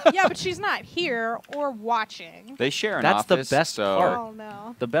 right? Yeah, but she's not here or watching. They share an That's the office, best so part. Oh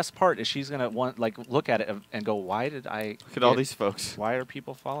no. The best part is she's gonna look at it and go, "Why did I? Look at all get- these folks. Why are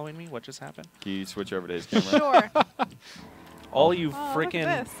people following me? What just happened? Can you switch over to his camera? Sure. All you Oh, look at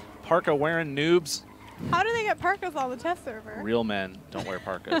freaking this. parka wearing noobs. How do they get parkas on the test server? Real men don't wear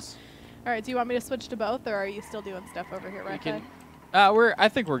parkas. All right. Do you want me to switch to both, or are you still doing stuff over here, We right? can. Bud? I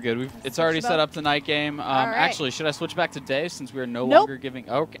think we're good. It's already switch set about- up to night game. All right. Actually, should I switch back to day since we are no Nope. longer giving?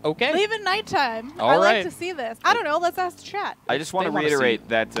 Okay. Leave it nighttime. All I like right. to see this. I don't know. Let's ask the chat. I just want They to wanna see reiterate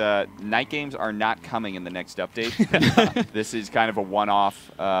that night games are not coming in the next update. This is kind of a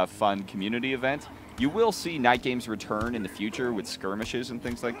one-off fun community event. You will see night games return in the future with skirmishes and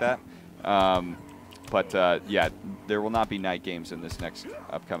things like that. But yeah, there will not be night games in this next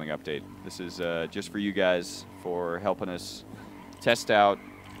upcoming update. This is just for you guys for helping us test out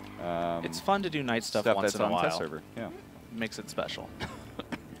It's fun to do night stuff once that's in a on test while. server. Yeah, Makes it special.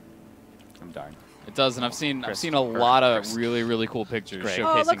 I'm dying. It does, and I've seen Chris, a lot of Chris. really cool pictures Great.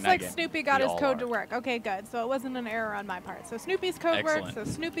 showcasing Oh, it looks night like game. Snoopy got We his all code are. to work. Okay, good. So it wasn't an error on my part. So Snoopy's code worked. Excellent.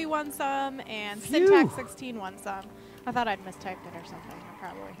 So Snoopy won some, and Syntax 16 won some. I thought I'd mistyped it or something. I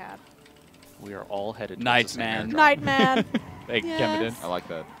probably had. We are all headed towards Night the same man. airdrop. Nightman. Hey, Yes. Kevin. I like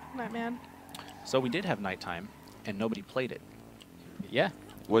that. Nightman. So we did have nighttime, and nobody played it. Yeah.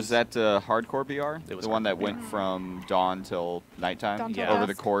 Was that hardcore BR? It was The one that hardcore went BR. from dawn till nighttime Dawn till over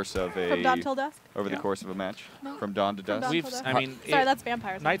the dusk. course of a From dawn till dusk? over the Yeah. course of a match No. from dawn to From dusk. dawn We've, till I dusk. mean, Sorry, it- that's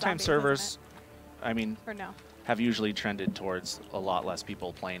vampires. and nighttime zombies, isn't servers. I mean, it? Or no? have usually trended towards a lot less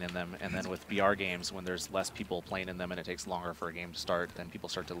people playing in them, and then with BR games, when there's less people playing in them and it takes longer for a game to start, then people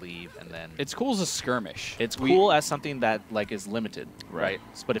start to leave, and then It's cool as a skirmish. it's cool as something that is limited, Right. right?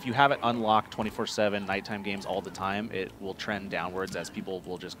 But if you have it unlocked 24/7 nighttime games all the time, it will trend downwards as people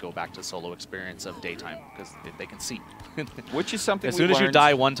will just go back to solo experience of daytime because they can see. Which is something As we soon as you learned-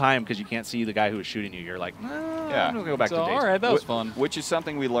 die one time because you can't see the guy who is shooting you, you're like, Yeah. I'm gonna go back So, to daytime. all right, that was Wh- fun. Which is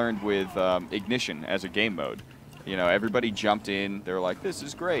something we learned with Ignition as a game mode. You know, everybody jumped in. They were like, "This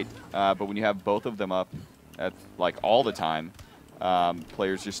is great," but when you have both of them up at like all the time,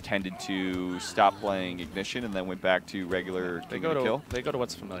 players just tended to stop playing Ignition and then went back to regular They King go of the to Kill. they go to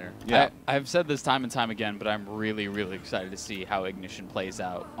what's familiar. Yeah, I've said this time and time again, but I'm really excited to see how Ignition plays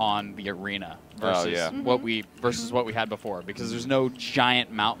out on the arena versus Oh, yeah. what we had before, because there's no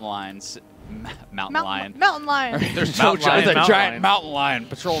giant mountain lions. Mountain lion. Mountain lion. There's Mountain lion, there's a mountain giant lion. mountain lion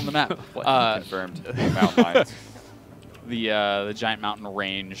patrolling the map. confirmed. Mountain lions. The giant mountain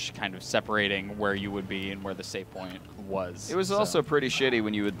range kind of separating where you would be and where the save point was. It was So- also pretty shitty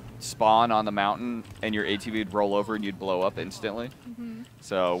when you would spawn on the mountain and your ATV would roll over and you'd blow up instantly.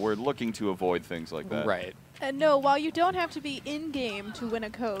 So we're looking to avoid things like that. right. And no, while you don't have to be in-game to win a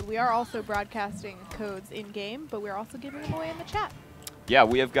code, we are also broadcasting codes in-game, but we're also giving them away in the chat. Yeah,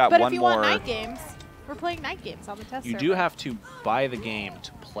 we have got But one if you more. want night games, we're playing night games on the test You server. do have to buy the game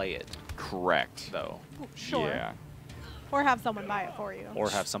to play it, Correct. though. Sure. Yeah. Or have someone buy it for you. Or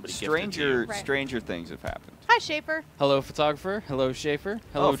have somebody gift it to you. Right. Stranger things have happened. Hi, Schaefer. Hello, photographer. Hello, Schaefer.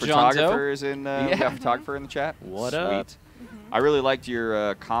 Hello, photographer Jonzo. is in. Yeah. We got photographer in the chat. What Sweet. up? I really liked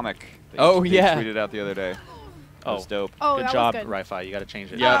your comic. That Oh, you yeah. tweeted out the other day. That was dope. Oh, Good that job, was good. Wi-Fi. You got to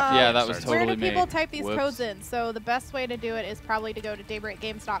change it. Yeah, yeah, that was Sorry. totally Where do people me. type these Whoops. codes in? So the best way to do it is probably to go to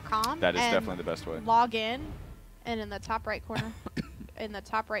daybreakgames.com. That is and definitely the best way. log in, and in the top right corner,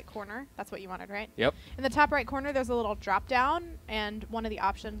 that's what you wanted, right? Yep. In the top right corner, there's a little drop down, and one of the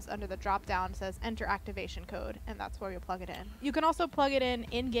options under the drop down says enter activation code, and that's where you plug it in. You can also plug it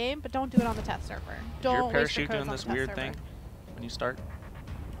in game, but don't do it on the test server. Is Don't your waste parachute your codes doing on this the test weird server. thing when you start?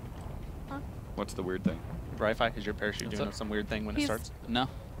 What's the weird thing? Wi-Fi? Is your parachute What's doing up? some weird thing when it He's- starts? No.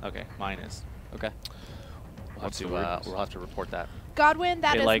 Okay, mine is. Okay. What's the weirdness? We'll have to report that. Godwin,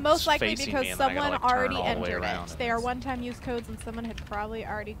 that It, is like, most likely facing because me, and then I gotta, someone like, turn already all the way entered around, it. and They are it's- one-time use codes, and someone had probably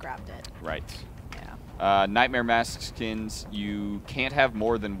already grabbed it. Right. Yeah. Nightmare Mask skins, you can't have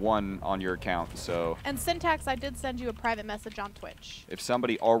more than one on your account. So And Syntax, I did send you a private message on Twitch. if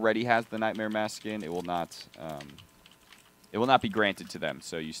somebody already has the Nightmare Mask skin, it will not be granted to them.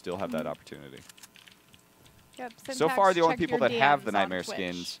 So you still have that opportunity. Yep. So Syntax, far, the only check people your that have the DMs on Nightmare Twitch.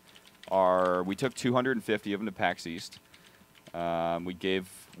 skins are, we took 250 of them to PAX East. We gave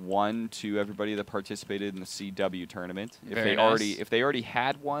one to everybody that participated in the CW tournament. Very nice. If they already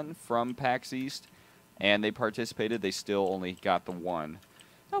had one from PAX East and they participated, they still only got the one.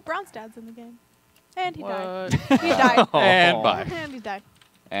 Oh, Brownstad's in the game. And he died. What? He died. And bye. And he died.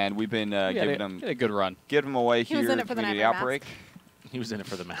 And we've been We had giving a them good run. away He here was in at it for the Community Nightmare Outbreak. He was in it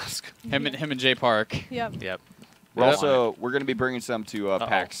for the mask. Him and J Park. Yep. Yep. We're Yep. also we're going to be bringing some to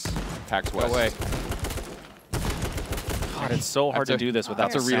PAX West. No way. God, it's so hard That's to a- do this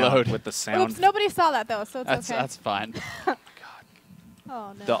without that's the a sound, reload. with the sound. Oops, nobody saw that, though, so it's okay. That's fine.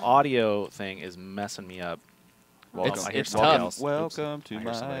 Oh, no. The audio thing is messing me up. It's- I hear it's somebody tough. else. Oops. Welcome to I hear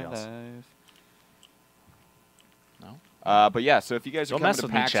my somebody life. else. No? But yeah, so if you guys are Don't coming mess to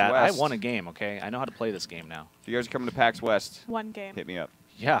with me, PAX chat. West, I won a game, okay? I know how to play this game now. if you guys are coming to PAX West, One game. hit me up.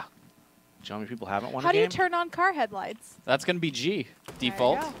 Yeah. Do you know how many people haven't won How a do game? you turn on car headlights? That's gonna be G There you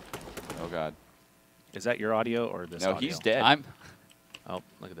default. go. Oh God. Is that your audio or this No, audio? he's dead. I'm. Oh,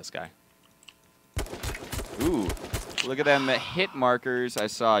 look at this guy. Ooh, look at them hit markers. I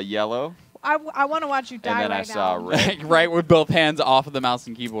saw yellow, I want to watch you die and then right I saw now. red. right with both hands off of the mouse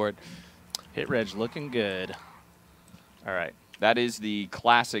and keyboard. Hit Reg looking good. All right. That is the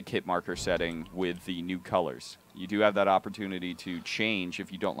classic hit marker setting with the new colors. You do have that opportunity to change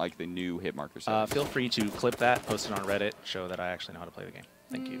if you don't like the new hit marker setting. Feel free to clip that, post it on Reddit, show that I actually know how to play the game.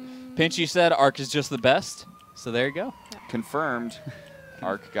 Thank you. Pinchy said Arc is just the best. So there you go. Confirmed.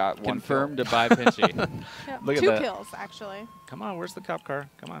 Arc got one. Confirmed to buy Pinchy. Yeah, Look at 2 that. kills, actually. Come on, where's the cop car?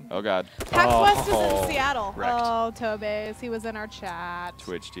 Come on. Kill. Oh God. PAX West is Oh, in Seattle. wrecked. Oh, Tobes. He was in our chat.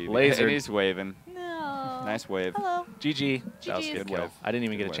 Twitch TV. Lasered. And he's waving. No. Nice wave. Hello. GG. That was GG's. a good Good wave. wave. I didn't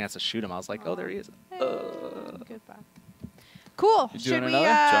even Good get a wave. chance to shoot him. I was like, oh, there he is. Hey, Goodbye. Cool. You Should doing we?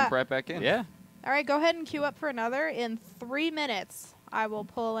 another? Jump right back in. Yeah. All right, go ahead and queue up for another. In 3 minutes, I will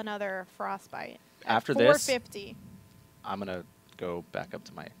pull another frostbite. At After this- 450. I'm going to go back up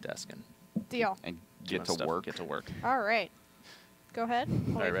to my desk and Deal. And do get my to stuff. work. Get to work. All right. Go ahead.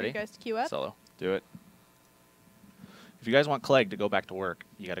 I'll wait for ready? you guys to queue up. Solo. Do it. If you guys want Clegg to go back to work,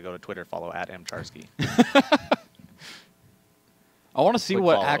 you got to go to Twitter, follow @mcharsky. I want to see Click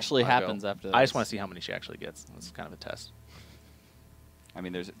what follow. actually I'll go. happens after this. I just want to see how many she actually gets. It's kind of a test. I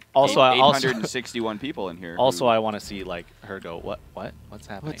mean, there's Also, I also- 861 people in here. Also, who- I want to see like her go, what's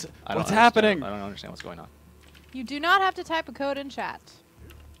happening? What's- I don't what's understand- happening? I don't understand what's going on. You do not have to type a code in chat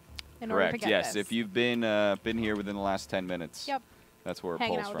in order to Correct. get Yes, this. if you've been here within the last 10 minutes. Yep. That's where it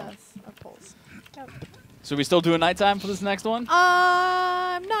Hanging pulls out from. with us. Of polls. Yep. So we still doing nighttime for this next one?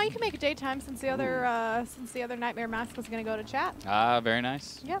 No, you can make it daytime since the other Nightmare Mask was gonna go to chat. Ah, very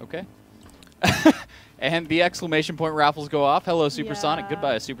nice. Yep. Okay. And the exclamation point raffles go off. Hello, Supersonic. Yeah.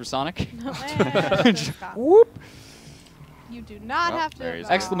 Goodbye, Supersonic. Whoop. You do not Oh, have there to. he's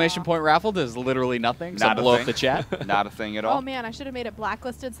Exclamation point raffle does literally nothing. So Not a blow up thing. the chat. Not a thing at all. Oh man, I should have made it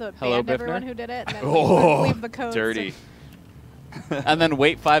blacklisted so it Hello, banned everyone Biffner. who did it. And then Oh, leave the codes. Dirty. And then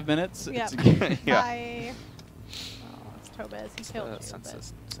wait 5 minutes. Yep. Yeah. Bye. Oh, it's Tobes. He killed you.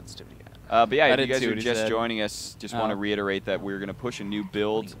 but- Sensitivity. But yeah, I if you didn't guys see are what he just said. joining us, just want to Oh. reiterate that we're going to push a new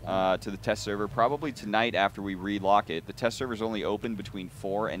build to the test server probably tonight after we relock it. The test server is only open between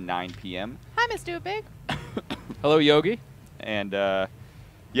 4 and 9 p.m. Hi, Miss Do It Big. Hello, Yogi. And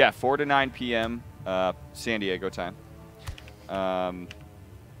yeah, 4 to 9 p.m. San Diego time.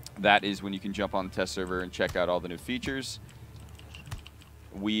 That is when you can jump on the test server and check out all the new features.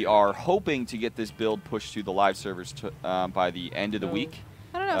 We are hoping to get this build pushed to the live servers by the end of the week.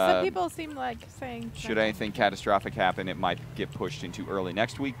 I don't know. Some people seem like saying. Should anything catastrophic happen, it might get pushed into early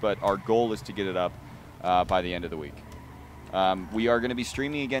next week, but our goal is to get it up by the end of the week. We are going to be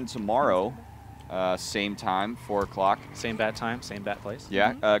streaming again tomorrow, same time, 4 o'clock. Same bat time, same bat place.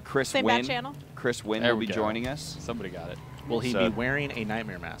 Yeah, Chris Same Wynn. bat channel. Chris Wynn There will we be go. joining us. Somebody got it. Will he So- be wearing a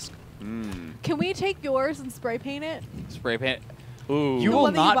nightmare mask? Can we take yours and spray paint it? Spray paint. Ooh. You The will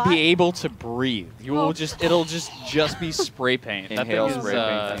one that you not bought? be able to breathe. You Oh. will just. It'll just be spray paint. That thing Inhale is. spray paint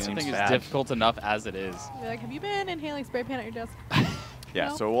That fumes. thing is Bad. difficult enough as it is. Be like, have you been inhaling spray paint at your desk? Yeah,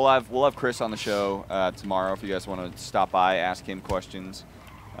 No? so we'll have Chris on the show tomorrow. If you guys want to stop by, ask him questions,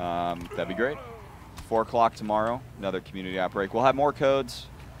 that'd be great. 4 o'clock tomorrow, another community outbreak. We'll have more codes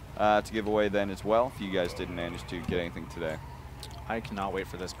to give away then as well. If you guys didn't manage to get anything today. I cannot wait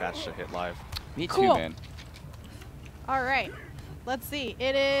for this patch to hit live. Me too, Cool. man. All right. Let's see.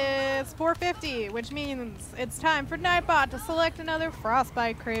 It is 4:50, which means it's time for Nightbot to select another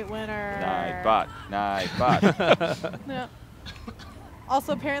Frostbite Crate winner. Nightbot. No.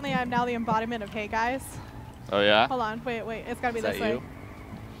 Also, apparently, I'm now the embodiment of "Hey guys." Oh yeah. Hold on. Wait. It's gotta be Is this that way. you?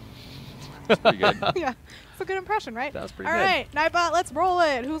 That's pretty good. Yeah. It's a good impression, right? That was pretty All good. right, Nightbot, let's roll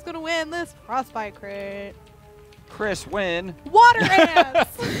it. Who's gonna win this Frostbite Crate? Chris Wynn. Water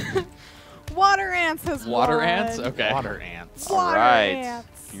Ants. Water Ants has Water won. ants. Okay. Water ants. Water All right. Ants.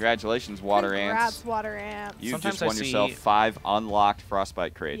 Congratulations, Water Congrats, Ants. Water Ants. You've Sometimes just I won yourself see- 5 unlocked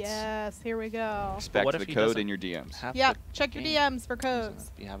Frostbite crates. Yes, here we go. Expect what if the he code doesn't in your DMs. Have Yep, the check your game? DMs for codes.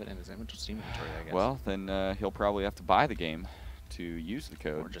 You have it in his inventory, I guess. Well, then he'll probably have to buy the game to use the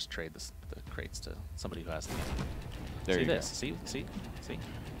or code. just trade the crates to somebody who has the game. There see you this. See. go.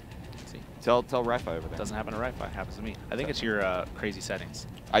 Tell Wi-Fi over there. Doesn't happen to Wi-Fi. Happens to me. I think it's your crazy settings.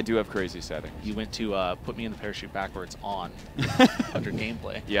 I do have crazy settings. You went to put me in the parachute backwards on under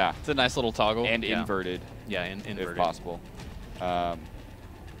gameplay. Yeah, It's a nice little toggle. and Yeah. inverted Yeah, inverted. if possible.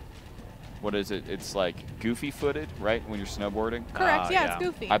 What is it? It's like goofy-footed, right? When you're snowboarding. Correct, yeah. it's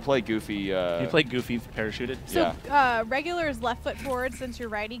goofy. I play goofy. You play goofy parachuted? so yeah. regular is left foot forward since you're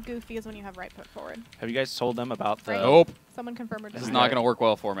righty. Goofy is when you have right foot forward. Have you guys told them about the? Right. Nope. Someone confirm or This is deny. not going to work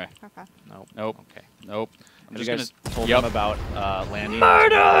well for me. Okay. Nope. Nope. Okay. Nope. I'm Have just you going guys to. told Yep. them about landing?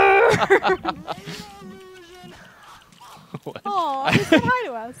 What? Oh, he said hi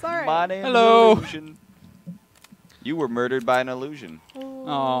to us. All right. My name's Hello. Illusion. You were murdered by an illusion.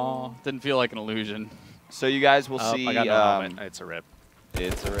 Oh, didn't feel like an illusion. So you guys will Oh, see. I got no helmet. It's a rip.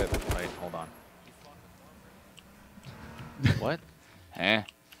 It's a rip. Wait, hold on. What? Eh.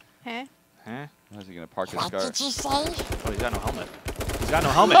 Huh? Huh? How's he gonna park his car? Oh, he's got no helmet. He's got no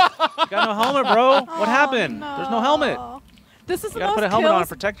helmet. He's got no helmet, bro. What Oh, happened? There's no helmet. This is You the gotta most put a helmet on and kills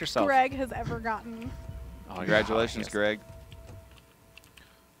protect yourself. Greg has ever gotten. Oh, Congratulations, yes. Greg.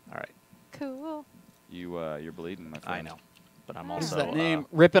 All right. Cool. You're bleeding, my friend. I know, but I'm What is also. that name?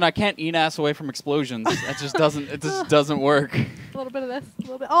 Rippin', I can't eat-ass away from explosions. That just doesn't. It just doesn't work. A little bit of this. A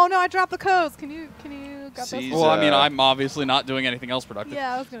little bit. Oh no, I dropped the codes. Can you got See, this? He's, Well, I mean, uh, I'm obviously not doing anything else productive.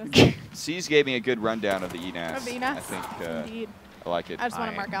 Yeah, I was gonna say. C's gave me a good rundown of the ENAS. Of the ENAS? I think Indeed. I like it. I just want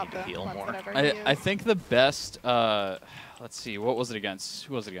I to mark out need to the heal ones more. that I've I already used. think the best. Let's see. What was it against?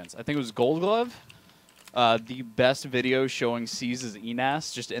 Who was it against? I think it was Gold Glove. The best video showing C's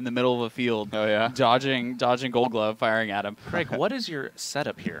ENAS just in the middle of a field. Oh, yeah? Dodging Gold Glove, firing at him. Craig, what is your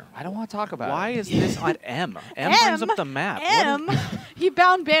setup here? I don't want to talk about Why it. is this on M? M brings up the map. What M. He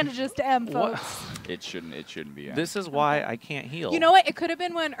bound bandages to M, What? folks. It shouldn't be. This is why I can't heal. You know what? It could have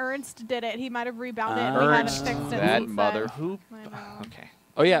been when Ernst did it. He might have rebounded it. And we haven't Ernst, fixed it. that since mother. then. Who? I know. Okay.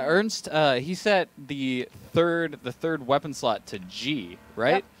 Oh yeah, Ernst. He set the third weapon slot to G,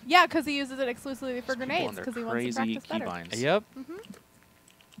 right? Yep. Yeah, because he uses it exclusively for These people grenades and their because he wants to crazy practice better. keybinds. Yep.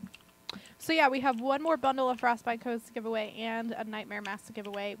 So yeah, we have one more bundle of Frostbite codes to give away and a Nightmare Mask to give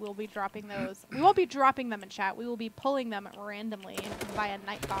away. We'll be dropping those. We won't be dropping them in chat. We will be pulling them randomly via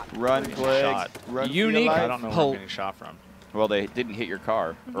Nightbot. Run, version. Clegg. Shot. Run for Unique- your I life. don't know where Pull. I'm getting shot from. Well, they didn't hit your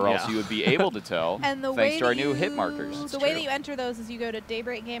car, or else Yeah. you would be able to tell. And the thanks way to our that new hit you- markers. The way that you enter those is you go to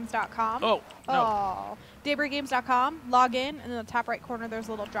daybreakgames.com. Oh, no. Oh. Daybreakgames.com, log in, and in the top right corner there's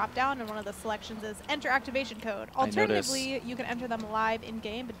a little drop down, and one of the selections is enter activation code. I notice- Alternatively, you can enter them live in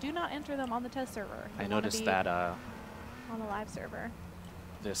game, but do not enter them on the test server. I You wanna noticed be that on the live server.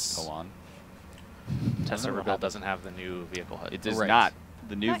 this Go on. test server build doesn't have the new vehicle HUD. It does Right. not.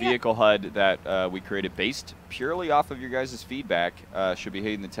 The new Not yet. vehicle HUD that we created based purely off of your guys' feedback should be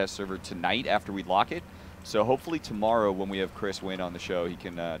hitting the test server tonight after we lock it. So hopefully tomorrow when we have Chris Wynn on the show, he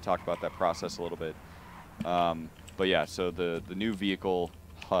can talk about that process a little bit. But yeah, so the new vehicle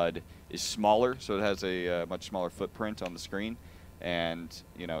HUD is smaller, so it has a much smaller footprint on the screen. and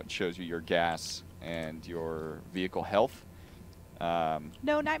it shows you your gas and your vehicle health.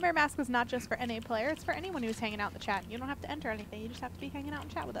 No, Nightmare Mask was not just for NA players. It's for anyone who's hanging out in the chat. You don't have to enter anything. You just have to be hanging out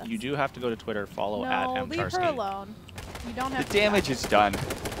and chat with us. You do have to go to Twitter, follow at No, leave her mtarski. alone. You don't have The to. damage is done.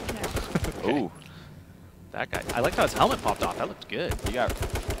 No. Ooh, That guy. I liked how his helmet popped off. That looked good. you got.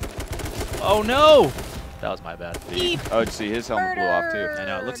 Oh no! That was my bad. Eep. Oh, see, his helmet blew off too. I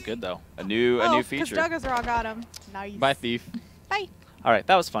know, it looks good though. A new Because feature. Douglas Raw got him. Nice. Bye, Thief. Bye. All right,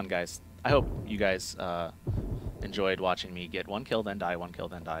 that was fun, guys. I hope you guys enjoyed watching me get 1 kill, then die, 1 kill,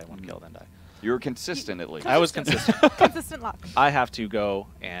 then die, 1 kill, then die. You were consistent at least. I was consistent. Consistent luck. I have to go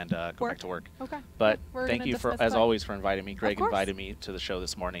and go Work. back to work. Okay. But We're thank gonna you, for, dismiss as Clegg. always, for inviting me. Greg course. invited me to the show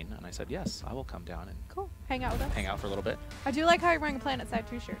this morning, and I said, yes, I will come down and Cool. Hang out with us. hang out for a little bit. I do like how you're wearing a Planet Side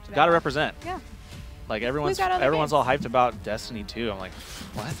t-shirt today. Gotta represent. Yeah. Like, everyone's got other all games. hyped about Destiny 2. I'm like,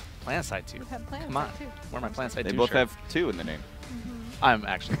 what? PlanetSide 2? We've had Planet Come on. Side too. Wear my PlanetSide 2 They both shirt. have 2 in the name. I'm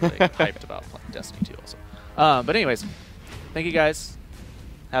actually really hyped about Destiny 2 also. But anyways, thank you guys.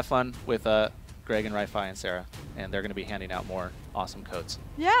 Have fun with Greg and Ri-Fi and Sarah, and they're going to be handing out more awesome codes.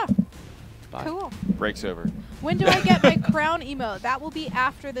 Yeah. Bye. Cool. Breaks over. When do I get my crown emote? That will be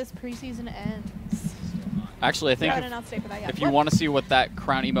after this preseason ends. Actually, I We think haven't announced date for that yet. if you What? want to see what that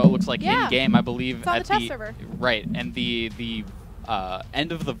crown emote looks like Yeah. in game, I believe It's on at the test server. Right, and the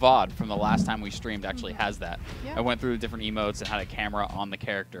end of the VOD from the last time we streamed actually has that. Yeah. I went through the different emotes and had a camera on the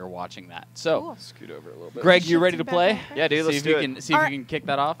character watching that. So, Cool. Scoot over a little bit. Greg, you Shift ready to back play? over. Yeah, dude, see let's if do you it. can see if you can kick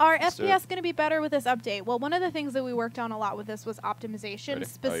that off. Our Let's do FPS it. going to be better with this update? Well, one of the things that we worked on a lot with this was optimization, Ready? Oh, you already am.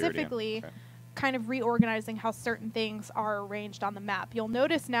 specifically Okay. kind of reorganizing how certain things are arranged on the map. You'll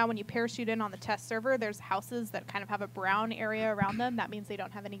notice now when you parachute in on the test server, there's houses that kind of have a brown area around them. That means they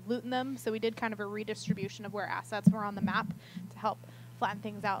don't have any loot in them. So we did kind of a redistribution of where assets were on the map to help flatten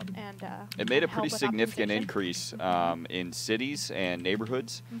things out. And It made a help pretty with significant optimization. increase in cities and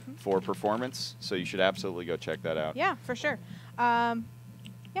neighborhoods Mhm. for performance, so you should absolutely go check that out. Yeah, for sure. Yeah.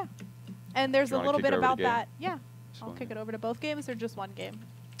 And there's You a wanna little kick bit it over to about game? that. Yeah. Just I'll one kick game. it over to both games or just one game.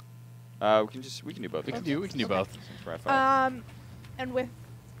 We can do both. We can games. do Okay. both. Since we're at 5.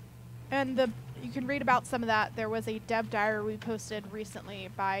 You can read about some of that. There was a dev diary we posted recently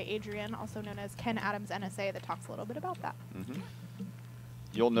by Adrian, also known as Ken Adams NSA, that talks a little bit about that.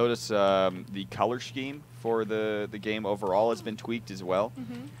 You'll notice the color scheme for the game overall has been tweaked as well.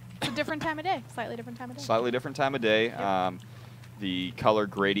 It's a different time of day, slightly different time of day. Slightly different time of day. Yep. The color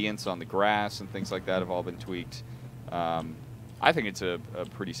gradients on the grass and things like that have all been tweaked. I think it's a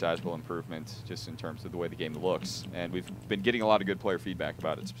pretty sizable improvement just in terms of the way the game looks, and we've been getting a lot of good player feedback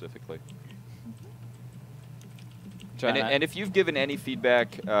about it specifically. And if you've given any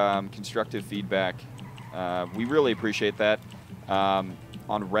feedback, constructive feedback, we really appreciate that.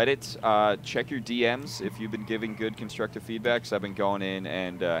 On Reddit, check your DMs if you've been giving good constructive feedback. So I've been going in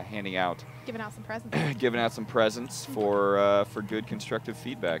and handing out, Giving out some presents. giving out some presents for good constructive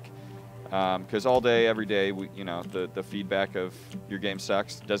feedback. Because all day, every day, the feedback of your game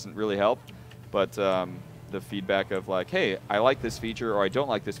sucks doesn't really help. But the feedback of like, hey, I like this feature or I don't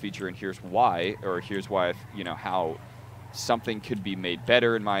like this feature, and here's why, or here's why, how something could be made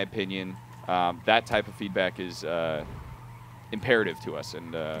better, in my opinion. That type of feedback is imperative to us,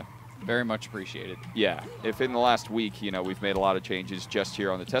 and very much appreciated. yeah, if in the last week, we've made a lot of changes just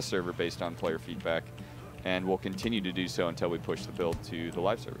here on the test server based on player feedback, and we'll continue to do so until we push the build to the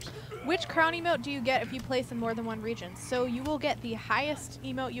live servers. Which crown emote do you get if you place in more than one region? So you will get the highest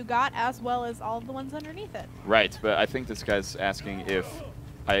emote you got as well as all of the ones underneath it. Right, but I think this guy's asking if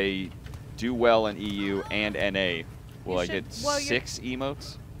I do well in EU and NA, will I get 6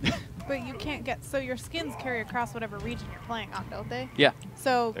 emotes? But you can't get, so your skins carry across whatever region you're playing on, don't they? Yeah.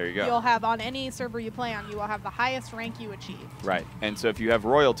 So There you go. you'll have on any server you play on, you will have the highest rank you achieve. Right, and so if you have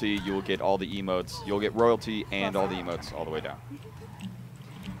royalty, you will get all the emotes. You'll get royalty and all the emotes all the way down.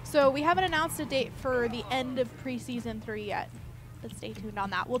 So we haven't announced a date for the end of preseason 3 yet, but stay tuned on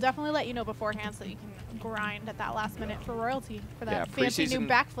that. We'll definitely let you know beforehand so you can grind at that last minute for royalty for that Yeah, fancy new preseason-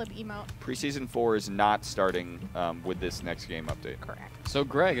 backflip emote. Preseason 4 is not starting with this next game update. Correct. So,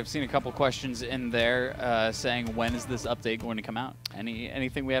 Greg, I've seen a couple questions in there saying when is this update going to come out?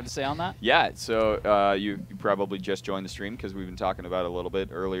 Anything we have to say on that? Yeah, so you probably just joined the stream because we've been talking about it a little bit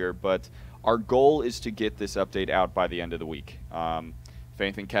earlier, but our goal is to get this update out by the end of the week. If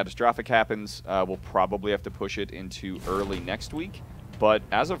anything catastrophic happens, we'll probably have to push it into early next week. But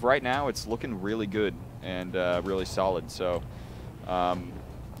as of right now, it's looking really good and really solid. So,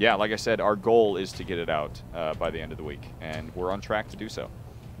 yeah, like I said, our goal is to get it out by the end of the week, and we're on track to do so.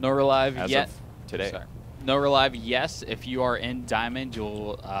 No relive As yet. of today. Sorry. No relive, yes. If you are in Diamond,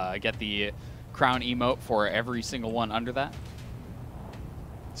 you'll get the crown emote for every single one under that.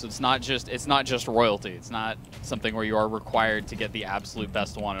 So it's not just royalty. It's not something where you are required to get the absolute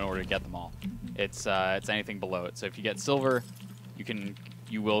best one in order to get them all. It's anything below it. So if you get silver,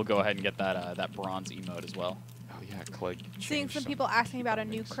 you will go ahead and get that bronze emote as well. Oh yeah, Clegg. Seeing some people asking about a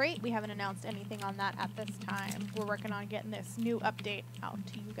new crate, we haven't announced anything on that at this time. We're working on getting this new update out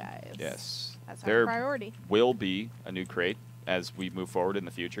to you guys. Yes. That's There our priority. will be a new crate as we move forward in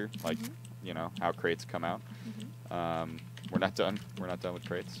the future, like you know how crates come out. We're not done. We're not done with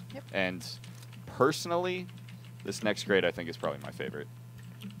crates. Yep. And personally, this next crate I think is probably my favorite.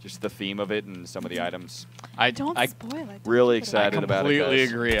 Just the theme of it and some of the items. Don't spoil it. Really Don't keep it excited away. about it. Completely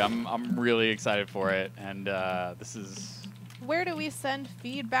guys. agree. I'm really excited for it, and this is. Where do we send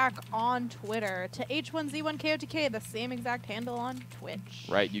feedback on Twitter? To H1Z1KOTK, the same exact handle on Twitch.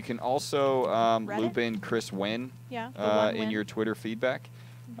 Right. You can also Reddit? loop in Chris Wynn Yeah. the one in win. your Twitter feedback.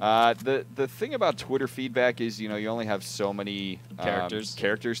 The thing about Twitter feedback is, you know, you only have so many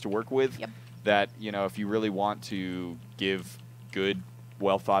characters to work with. Yep. That, you know, if you really want to give good,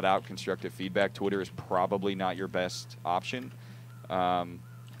 well thought out, constructive feedback, Twitter is probably not your best option.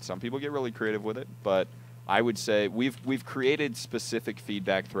 Some people get really creative with it, but I would say we've created specific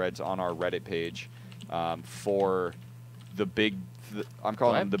feedback threads on our Reddit page for the big. I'm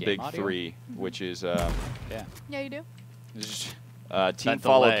calling them the Game big audio? three, which is Yeah. Yeah, you do. team That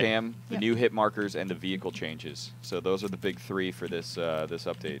follow delay. cam, the Yep. new hit markers, and the vehicle changes. So those are the big three for this this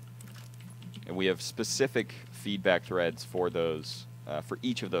update. And we have specific feedback threads for those for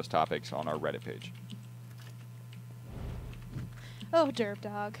each of those topics on our Reddit page. Oh, Derp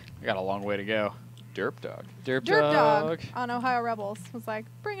Dog. I got a long way to go. Derp Dog. Derp Derp dog. Dog on Ohio Rebels was like,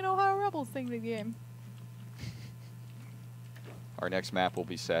 bring an Ohio Rebels thing to the game. Our next map will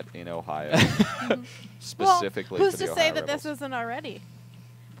be set in Ohio, Well, specifically who's for the to Ohio say that Rebels. this isn't already?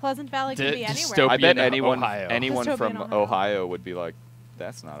 Pleasant Valley could be anywhere. dystopian I bet Ohio. anyone Dystopian from Ohio. Ohio would be like,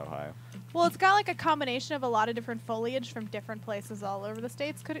 that's not Ohio. Well, it's got like a combination of a lot of different foliage from different places all over the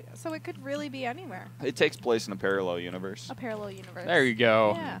states. So it could really be anywhere. It takes place in a parallel universe. A parallel universe. There you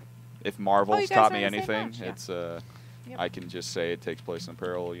go. Yeah. If Marvel's you guys taught are me in the same anything, batch, yeah. it's Yep. I can just say it takes place in a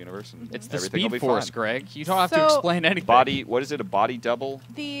parallel universe, and It's the everything will Speed be Force, fine. Greg. You don't have to So- explain anything. Body, what is it? A body double?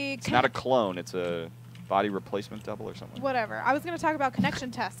 It's not a Conne- clone. It's a body replacement double or something. Whatever. I was going to talk about connection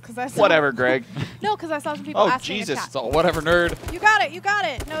tests because I saw. Whatever, Greg. No, because I saw some people Oh, asking Jesus. in It's chat. all whatever, nerd. You got it. You got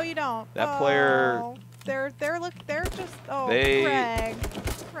it. No, you don't. That player- Oh, They're just. Oh, They-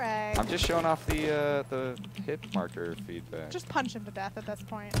 Craig. I'm just showing off the hit marker feedback. Just punch him to death at this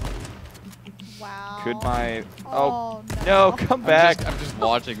point. Wow. Could my Oh, no, come back. I'm just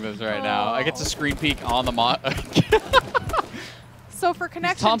watching this right now. I get to Oh. screen peek on the mod. So for He's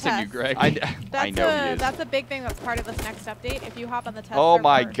connection taunting tests, you, Greg. I that's know he is. that's a big thing that's part of this next update. If you hop on the test. Oh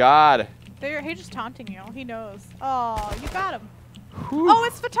my server, God. He's just taunting you. He knows. Oh, you got him. Oh,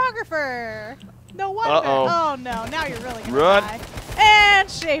 it's photographer. No wonder. Uh-oh. Oh no, now you're really gonna Run. die. And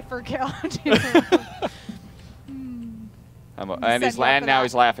Schaefer killed you. And he's Set you up for now that.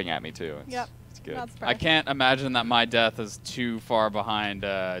 he's laughing at me too. It's, Yep. it's good. Not I surprised. can't imagine that my death is too far behind. You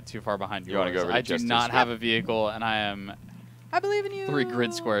wanna yours. go over to I do Justice? not have a vehicle, and I am I believe in you. 3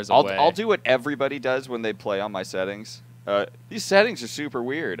 grid squares I'll away. do what everybody does when they play on my settings. These settings are super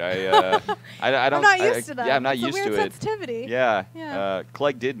weird. I don't. I'm not used to that. Yeah, I'm not It's a used weird to it. sensitivity. Yeah. Yeah.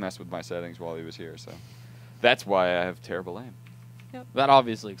 Clegg did mess with my settings while he was here, so that's why I have terrible aim. That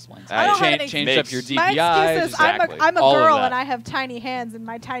obviously explains. I don't Cha- have any- changed up your Makes- DPIs. My excuse is Exactly. I'm a All of girl that. and I have tiny hands and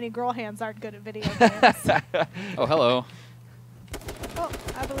my tiny girl hands aren't good at video games. Oh, hello. Oh,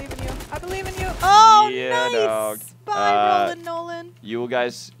 I believe in you. I believe in you. Oh, Yeah, nice. dog. Bye, Roland Nolan. You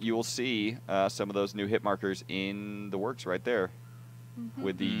will see some of those new hit markers in the works right there. Mm-hmm.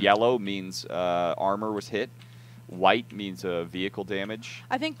 With the yellow means armor was hit. White means vehicle damage.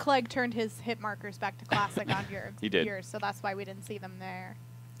 I think Clegg turned his hit markers back to classic on He did. yours, so that's why we didn't see them there.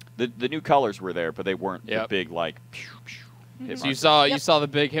 The new colors were there, but they weren't the Yep. big like. Pew, pew hit So you markers. saw you Yep. saw the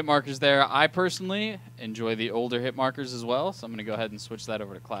big hit markers there. I personally enjoy the older hit markers as well, so I'm going to go ahead and switch that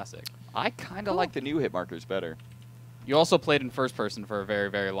over to classic. I kind of Cool. like the new hit markers better. You also played in first person for a very,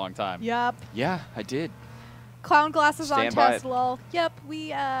 very long time. Yup. Yeah, I did. Clown glasses Stand on by test, it. lol. Yep,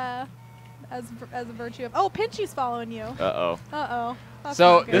 we, as a virtue of... Oh, Pinchy's following you. Uh-oh. Uh-oh. That's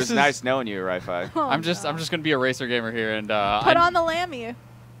So not good. It was This is- nice knowing you, Ri-Fi. Oh, I'm just no. going to be a racer gamer here, and Put on the Lammy,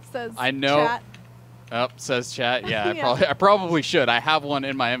 says I know- chat. says chat. Yeah, Yeah. I probably should. I have one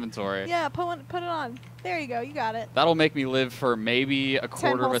in my inventory. Yeah, put it on. There you go. You got it. That'll make me live for maybe a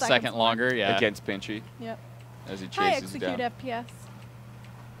quarter of whole a second seconds longer. Yeah. Against Pinchy Yep. as he Hi, chases you execute down. FPS.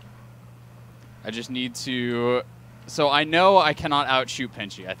 I just need to. So I know I cannot outshoot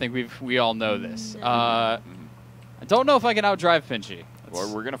Pinchy. I think we all know this. No. I don't know if I can outdrive Pinchy.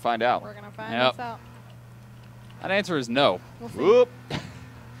 Well, we're going to find out. We're gonna find Yep. this out. That answer is no. We'll see. Whoop.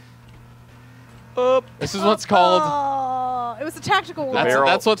 Oop. This is what's called. Oh, it was a tactical one.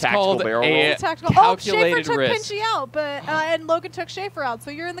 That's what's tactical called barrel a roll. It's a tactical. calculated Schaefer took risk. Pinchy out, but and Logan took Schaefer out,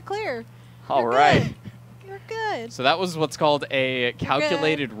 so you're in the clear. All You're right. good. You're good. So that was what's called a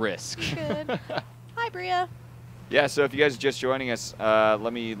calculated risk. You're good. Hi, Bria. Yeah, so if you guys are just joining us,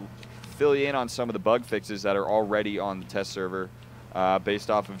 let me fill you in on some of the bug fixes that are already on the test server based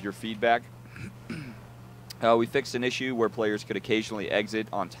off of your feedback. We fixed an issue where players could occasionally exit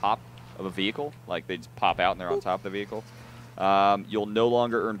on top of a vehicle, like they just pop out and they're on top of the vehicle. You'll no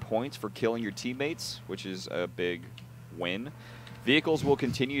longer earn points for killing your teammates, which is a big win. Vehicles will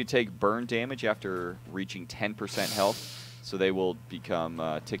continue to take burn damage after reaching 10% health, so they will become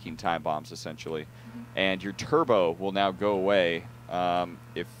ticking time bombs, essentially. And your turbo will now go away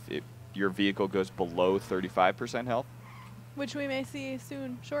if your vehicle goes below 35% health. Which we may see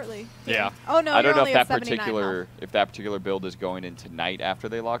soon, shortly. Yeah. Oh no, I don't you're know only if at that 79 particular build is going in tonight after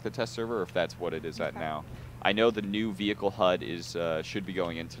they lock the test server, or if that's what it is at Okay. now. I know the new vehicle HUD is should be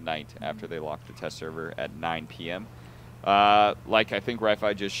going in tonight after they lock the test server at 9 p.m. Like I think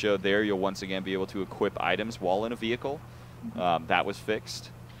Wi-Fi just showed there, you'll once again be able to equip items while in a vehicle. That was fixed.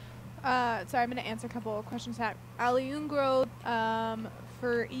 Sorry, I'm going to answer a couple of questions. Aliungro,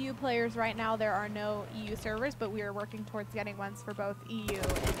 for EU players right now, there are no EU servers, but we are working towards getting ones for both EU and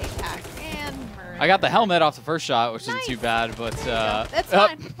APAC and Merge. I got the helmet off the first shot, which isn't Nice. too bad, but That's oh,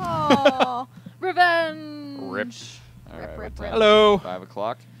 fine. Oh, revenge. Rip. All Rip, right, rip, what rip. time? Hello. 5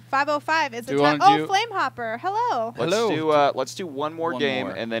 o'clock. 5:05 is Do the you time. wanna Oh, do- Flamehopper. Hello. Let's do one more One game,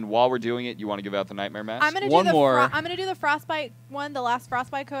 more. and then while we're doing it, you want to give out the Nightmare Mask? I'm gonna One do the more. I'm gonna do the Frostbite one, the last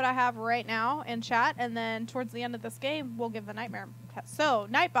Frostbite code I have right now in chat, and then towards the end of this game, we'll give the Nightmare test. So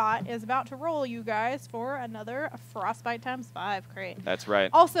Nightbot is about to roll you guys for another Frostbite ×5 crate. That's right.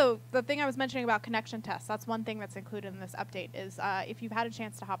 Also, the thing I was mentioning about connection tests, that's one thing that's included in this update is if you've had a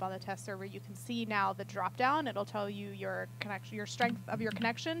chance to hop on the test server, you can see now the drop down. It'll tell you your connection, your strength of your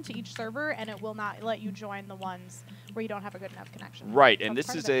connection to each server, and it will not let you join the ones where you don't have a good enough connection. Right, So and it's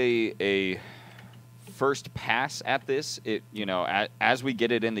this part is of it. a first pass at this. It as we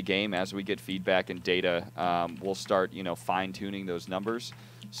get it in the game, as we get feedback and data, we'll start fine tuning those numbers.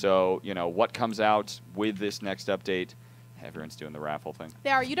 So what comes out with this next update? Everyone's doing the raffle thing. They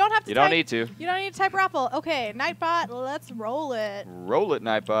are. You don't have to. You don't type, need to. You don't need to type raffle. Okay, Nightbot, let's roll it. Roll it,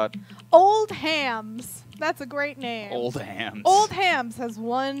 Nightbot. Old Hams. That's a great name. old hams. Old Hams has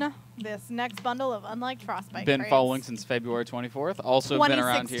won this next bundle of unliked Frostbite Been crates. following since February 24th. Also been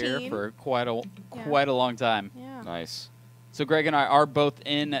around here 2016. for quite a long time. Yeah. Nice. So Greg and I are both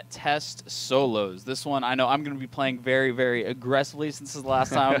in test solos. This one, I know I'm going to be playing very, very aggressively since this is the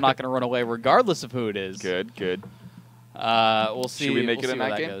last time. I'm not going to run away regardless of who it is. Good, good. We'll see. Should we make we'll it a see where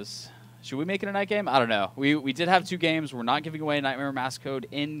night that game? goes. Should we make it a night game? I don't know. We did have 2 games. We're not giving away Nightmare Mask code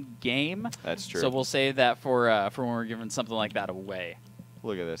in game. That's true. So we'll save that for when we're giving something like that away.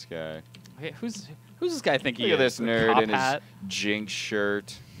 Look at this guy. Okay, who's this guy thinking? Look at he this is? The nerd cop in his hat? Jinx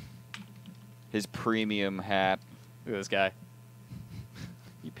shirt, his premium hat. Look at this guy.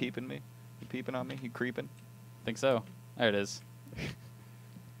 You peeping me? You peeping on me? You creeping? Think so. There it is.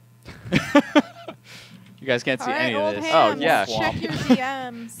 You guys can't see All right, any Old of this. Hams, Oh, yeah. check your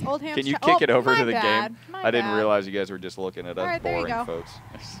DMs. Old Hams. Can you check- kick oh, it over my to the bad, game? my I didn't bad. realize you guys were just looking at us All right, there you boring go. folks.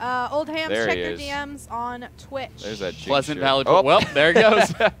 Old Hams, There check he your is. DMs on Twitch. There's that Jinx Pleasant shirt. Valley. Oh. Well, there it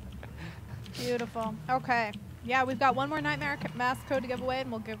goes. Beautiful. Okay. Yeah, we've got one more Nightmare Mask code to give away, and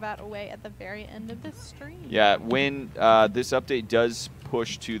we'll give that away at the very end of this stream. Yeah, when this update does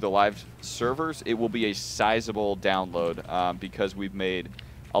push to the live servers, it will be a sizable download because we've made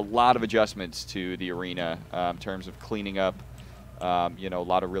a lot of adjustments to the arena in terms of cleaning up, a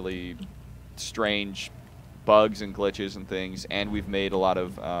lot of really strange bugs and glitches and things, and we've made a lot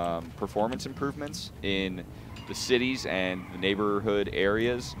of performance improvements in the cities and the neighborhood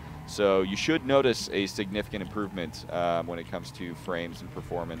areas. So you should notice a significant improvement when it comes to frames and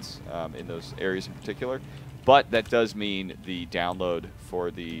performance in those areas in particular. But that does mean the download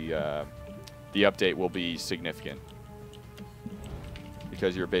for the update will be significant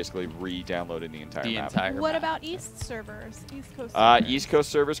because you're basically re-downloading the entire map. What about East servers? East Coast Uh, servers? East Coast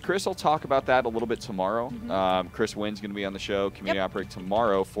servers. Chris will talk about that a little bit tomorrow. Mhm. Chris Wynn's going to be on the show, Community Yep. Outbreak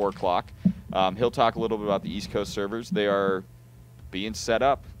tomorrow, 4 o'clock. He'll talk a little bit about the East Coast servers. They are being set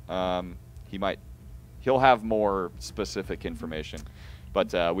up. He'll have more specific information.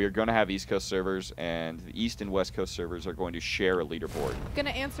 But we are going to have East Coast servers, and the East and West Coast servers are going to share a leaderboard. Going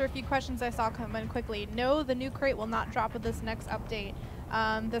to answer a few questions I saw come in quickly. No, the new crate will not drop with this next update.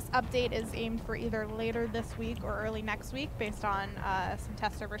 This update is aimed for either later this week or early next week based on some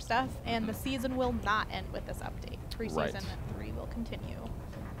test server stuff, and the season will not end with this update. Preseason 3 will continue.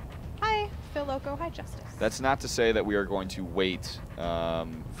 Hi, Phil Loco. Hi, Justice. That's not to say that we are going to wait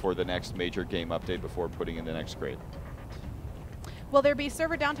for the next major game update before putting in the next grade. Will there be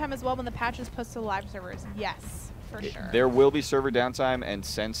server downtime as well when the patch is posted to the live servers? Yes, for sure. There will be server downtime, and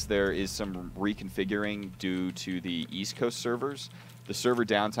since there is some reconfiguring due to the East Coast servers, the server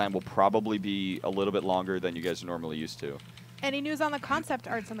downtime will probably be a little bit longer than you guys are normally used to. Any news on the concept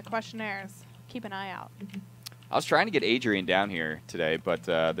arts and the questionnaires? Keep an eye out. I was trying to get Adrian down here today, but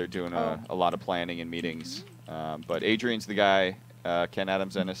they're doing a lot of planning and meetings. But Adrian's the guy, Ken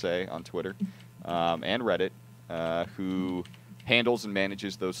Adams NSA on Twitter and Reddit, who handles and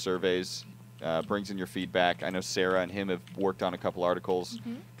manages those surveys, brings in your feedback. I know Sarah and him have worked on a couple articles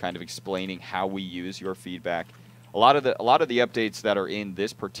kind of explaining how we use your feedback. A lot of the updates that are in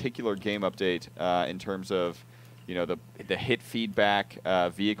this particular game update in terms of the hit feedback,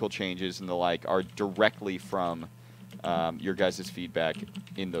 vehicle changes, and the like are directly from your guys' feedback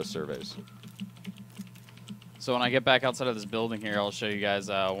in those surveys. So when I get back outside of this building here, I'll show you guys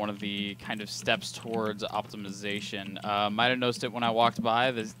one of the kind of steps towards optimization. Might have noticed it when I walked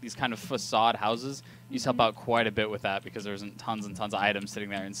by. These kind of facade houses. These help out quite a bit with that because there's tons and tons of items sitting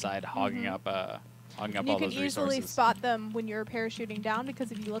there inside hogging up all those resources. You can easily spot them when you're parachuting down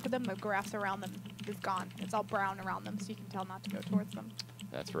because if you look at them, the grass around them is gone. It's all brown around them, so you can tell not to go towards them.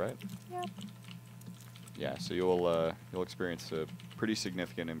 That's right. Yep. Yeah, so you'll experience a pretty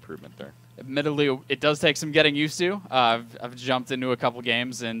significant improvement there. Admittedly, it does take some getting used to. I've jumped into a couple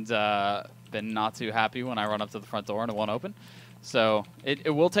games and been not too happy when I run up to the front door and it won't open. So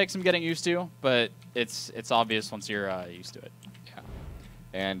it will take some getting used to, but it's obvious once you're used to it. Yeah.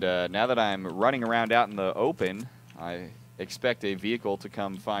 And now that I'm running around out in the open, I expect a vehicle to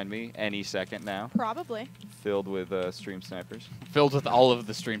come find me any second now. Probably. Filled with stream snipers. Filled with all of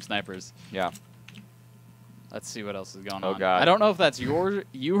the stream snipers. Yeah. Let's see what else is going on. Oh God! I don't know if that's you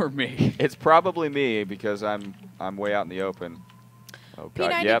or me. It's probably me because I'm way out in the open. Oh God!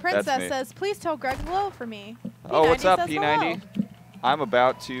 P90 Yep, Princess that's me. says, "Please tell Greg hello for me." Oh, what's up, says P90? hello. I'm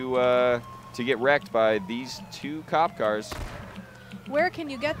about to get wrecked by these two cop cars. Where can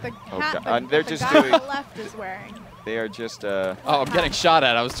you get the hat God. that They're the just guy doing- on the left is wearing? They are just. Oh, I'm getting shot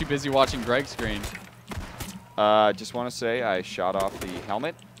at. I was too busy watching Greg's screen. Just want to say I shot off the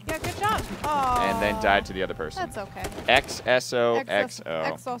helmet Yeah, good job. Oh. and then died to the other person. That's okay. XSOXO.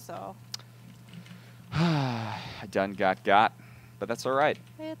 XOXO. I done got, but that's all right.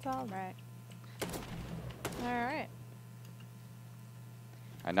 It's all right. All right.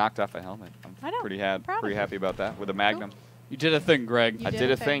 I knocked off a helmet. I know. I'm pretty I'm proud of you. happy about that with a Magnum. You did a thing, Greg. You I did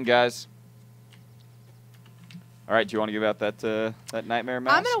a thing, guys. All right, do you want to give out that nightmare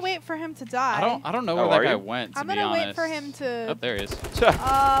mask? I'm gonna wait for him to die. I don't know Oh, where are that guy you? went. To I'm be gonna wait honest. for him to. Oh, there he is.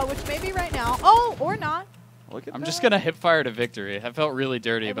 Which may be right now. Oh, or not. Look at I'm that. just gonna hip fire to victory. That felt really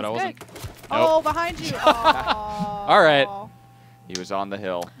dirty, It but I was wasn't. good. Nope. Oh, behind you. Oh. All right. He was on the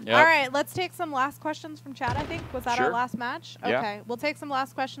hill. Yep. All right, let's take some last questions from chat, I think. Was that our Sure. last match? Yeah. Okay, we'll take some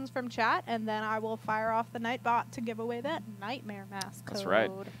last questions from chat, and then I will fire off the Nightbot to give away that Nightmare Mask code. That's right.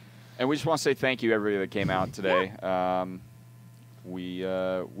 And we just want to say thank you, everybody that came out today. We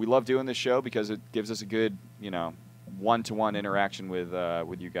love doing this show because it gives us a good, one-to-one interaction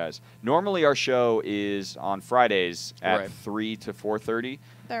with you guys. Normally, our show is on Fridays at 3 to 4:30.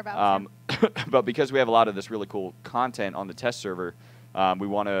 Thereabouts. But because we have a lot of this really cool content on the test server, we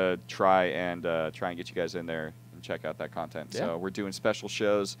want to try and get you guys in there and check out that content. Yeah. So we're doing special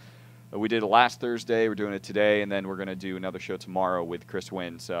shows. We did it last Thursday. We're doing it today, and then we're going to do another show tomorrow with Chris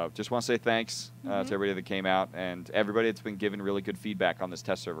Wynn. So just want to say thanks to everybody that came out and everybody that's been giving really good feedback on this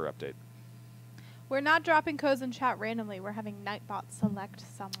test server update. We're not dropping codes in chat randomly. We're having Nightbot select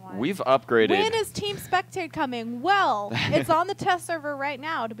someone. We've upgraded. When is Team Spectate coming? Well, it's on the test server right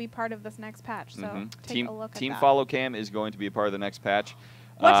now to be part of this next patch. So take a look at Team that. Follow Cam is going to be a part of the next patch.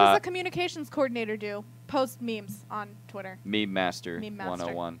 What does the communications coordinator do? Post memes on Twitter. Meme Master Meme Master.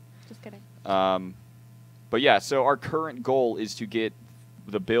 101. Just kidding. But yeah, so our current goal is to get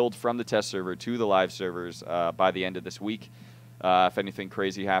the build from the test server to the live servers by the end of this week. If anything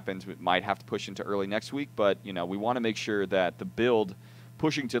crazy happens, we might have to push into early next week, but we want to make sure that the build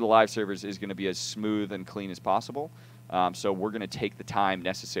pushing to the live servers is going to be as smooth and clean as possible. So we're going to take the time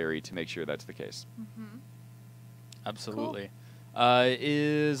necessary to make sure that's the case. Absolutely.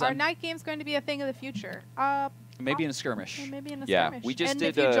 Is our night game's going to be a thing of the future? Maybe in a skirmish. Maybe in a Yeah, skirmish. we just and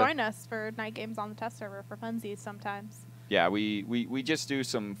did, if you join us for night games on the test server for funsies sometimes. Yeah, we just do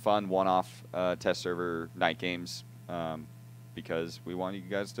some fun one-off test server night games. because we want you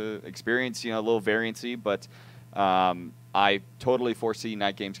guys to experience, a little variancy. But I totally foresee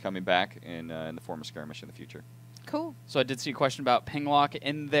night games coming back in the form of skirmish in the future. Cool. So I did see a question about ping lock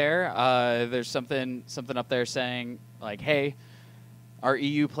in there. There's something up there saying like, hey, our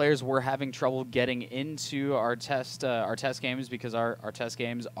EU players were having trouble getting into our test games because our test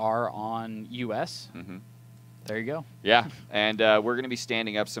games are on US. Mm-hmm. There you go. Yeah, and we're going to be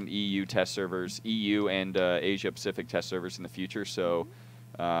standing up some EU test servers, EU and Asia Pacific test servers in the future. So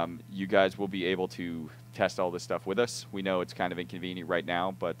you guys will be able to test all this stuff with us. We know it's kind of inconvenient right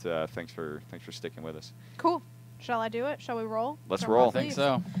now, but thanks for sticking with us. Cool. Shall I do it? Shall we roll? Let's Drum roll. roll, I think please.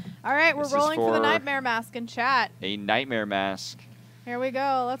 so. All right, we're This is rolling for the for- nightmare mask in chat. A nightmare mask. Here we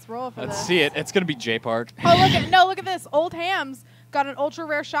go. Let's roll for Let's this. see it. It's gonna be J part. Oh, look at this. Old Hams got an ultra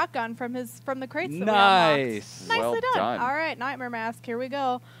rare shotgun from the crates that we unlocked. Nice. Nicely Well done. done. All right, nightmare mask. Here we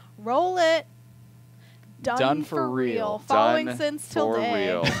go. Roll it. Done for real. Following Done since for today.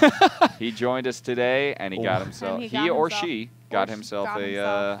 real. He joined us today, and he got himself. And he He, got or himself- she or got she himself got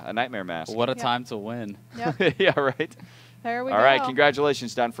himself. a nightmare mask. What a Yep. time to win. Yep. Yeah, right. There we go. All right,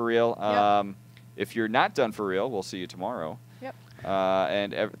 congratulations, done for real. Yep. If you're not done for real, we'll see you tomorrow. Yep.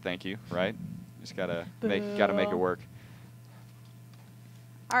 Thank you. Right, just gotta make it Boo. work.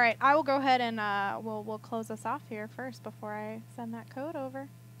 All right, I will go ahead and we'll close us off here first before I send that code over.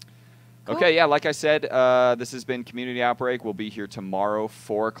 Cool. Okay, yeah, like I said, this has been Community Outbreak. We'll be here tomorrow,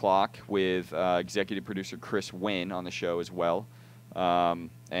 4 o'clock, with executive producer Chris Wynn on the show as well.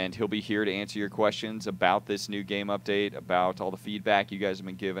 And he'll be here to answer your questions about this new game update, about all the feedback you guys have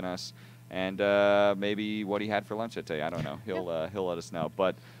been giving us, and maybe what he had for lunch that day. I don't know. He'll let us know.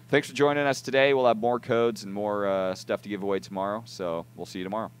 But thanks for joining us today. We'll have more codes and more stuff to give away tomorrow, so we'll see you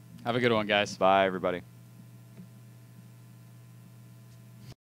tomorrow. Have a good one, guys. Bye, everybody.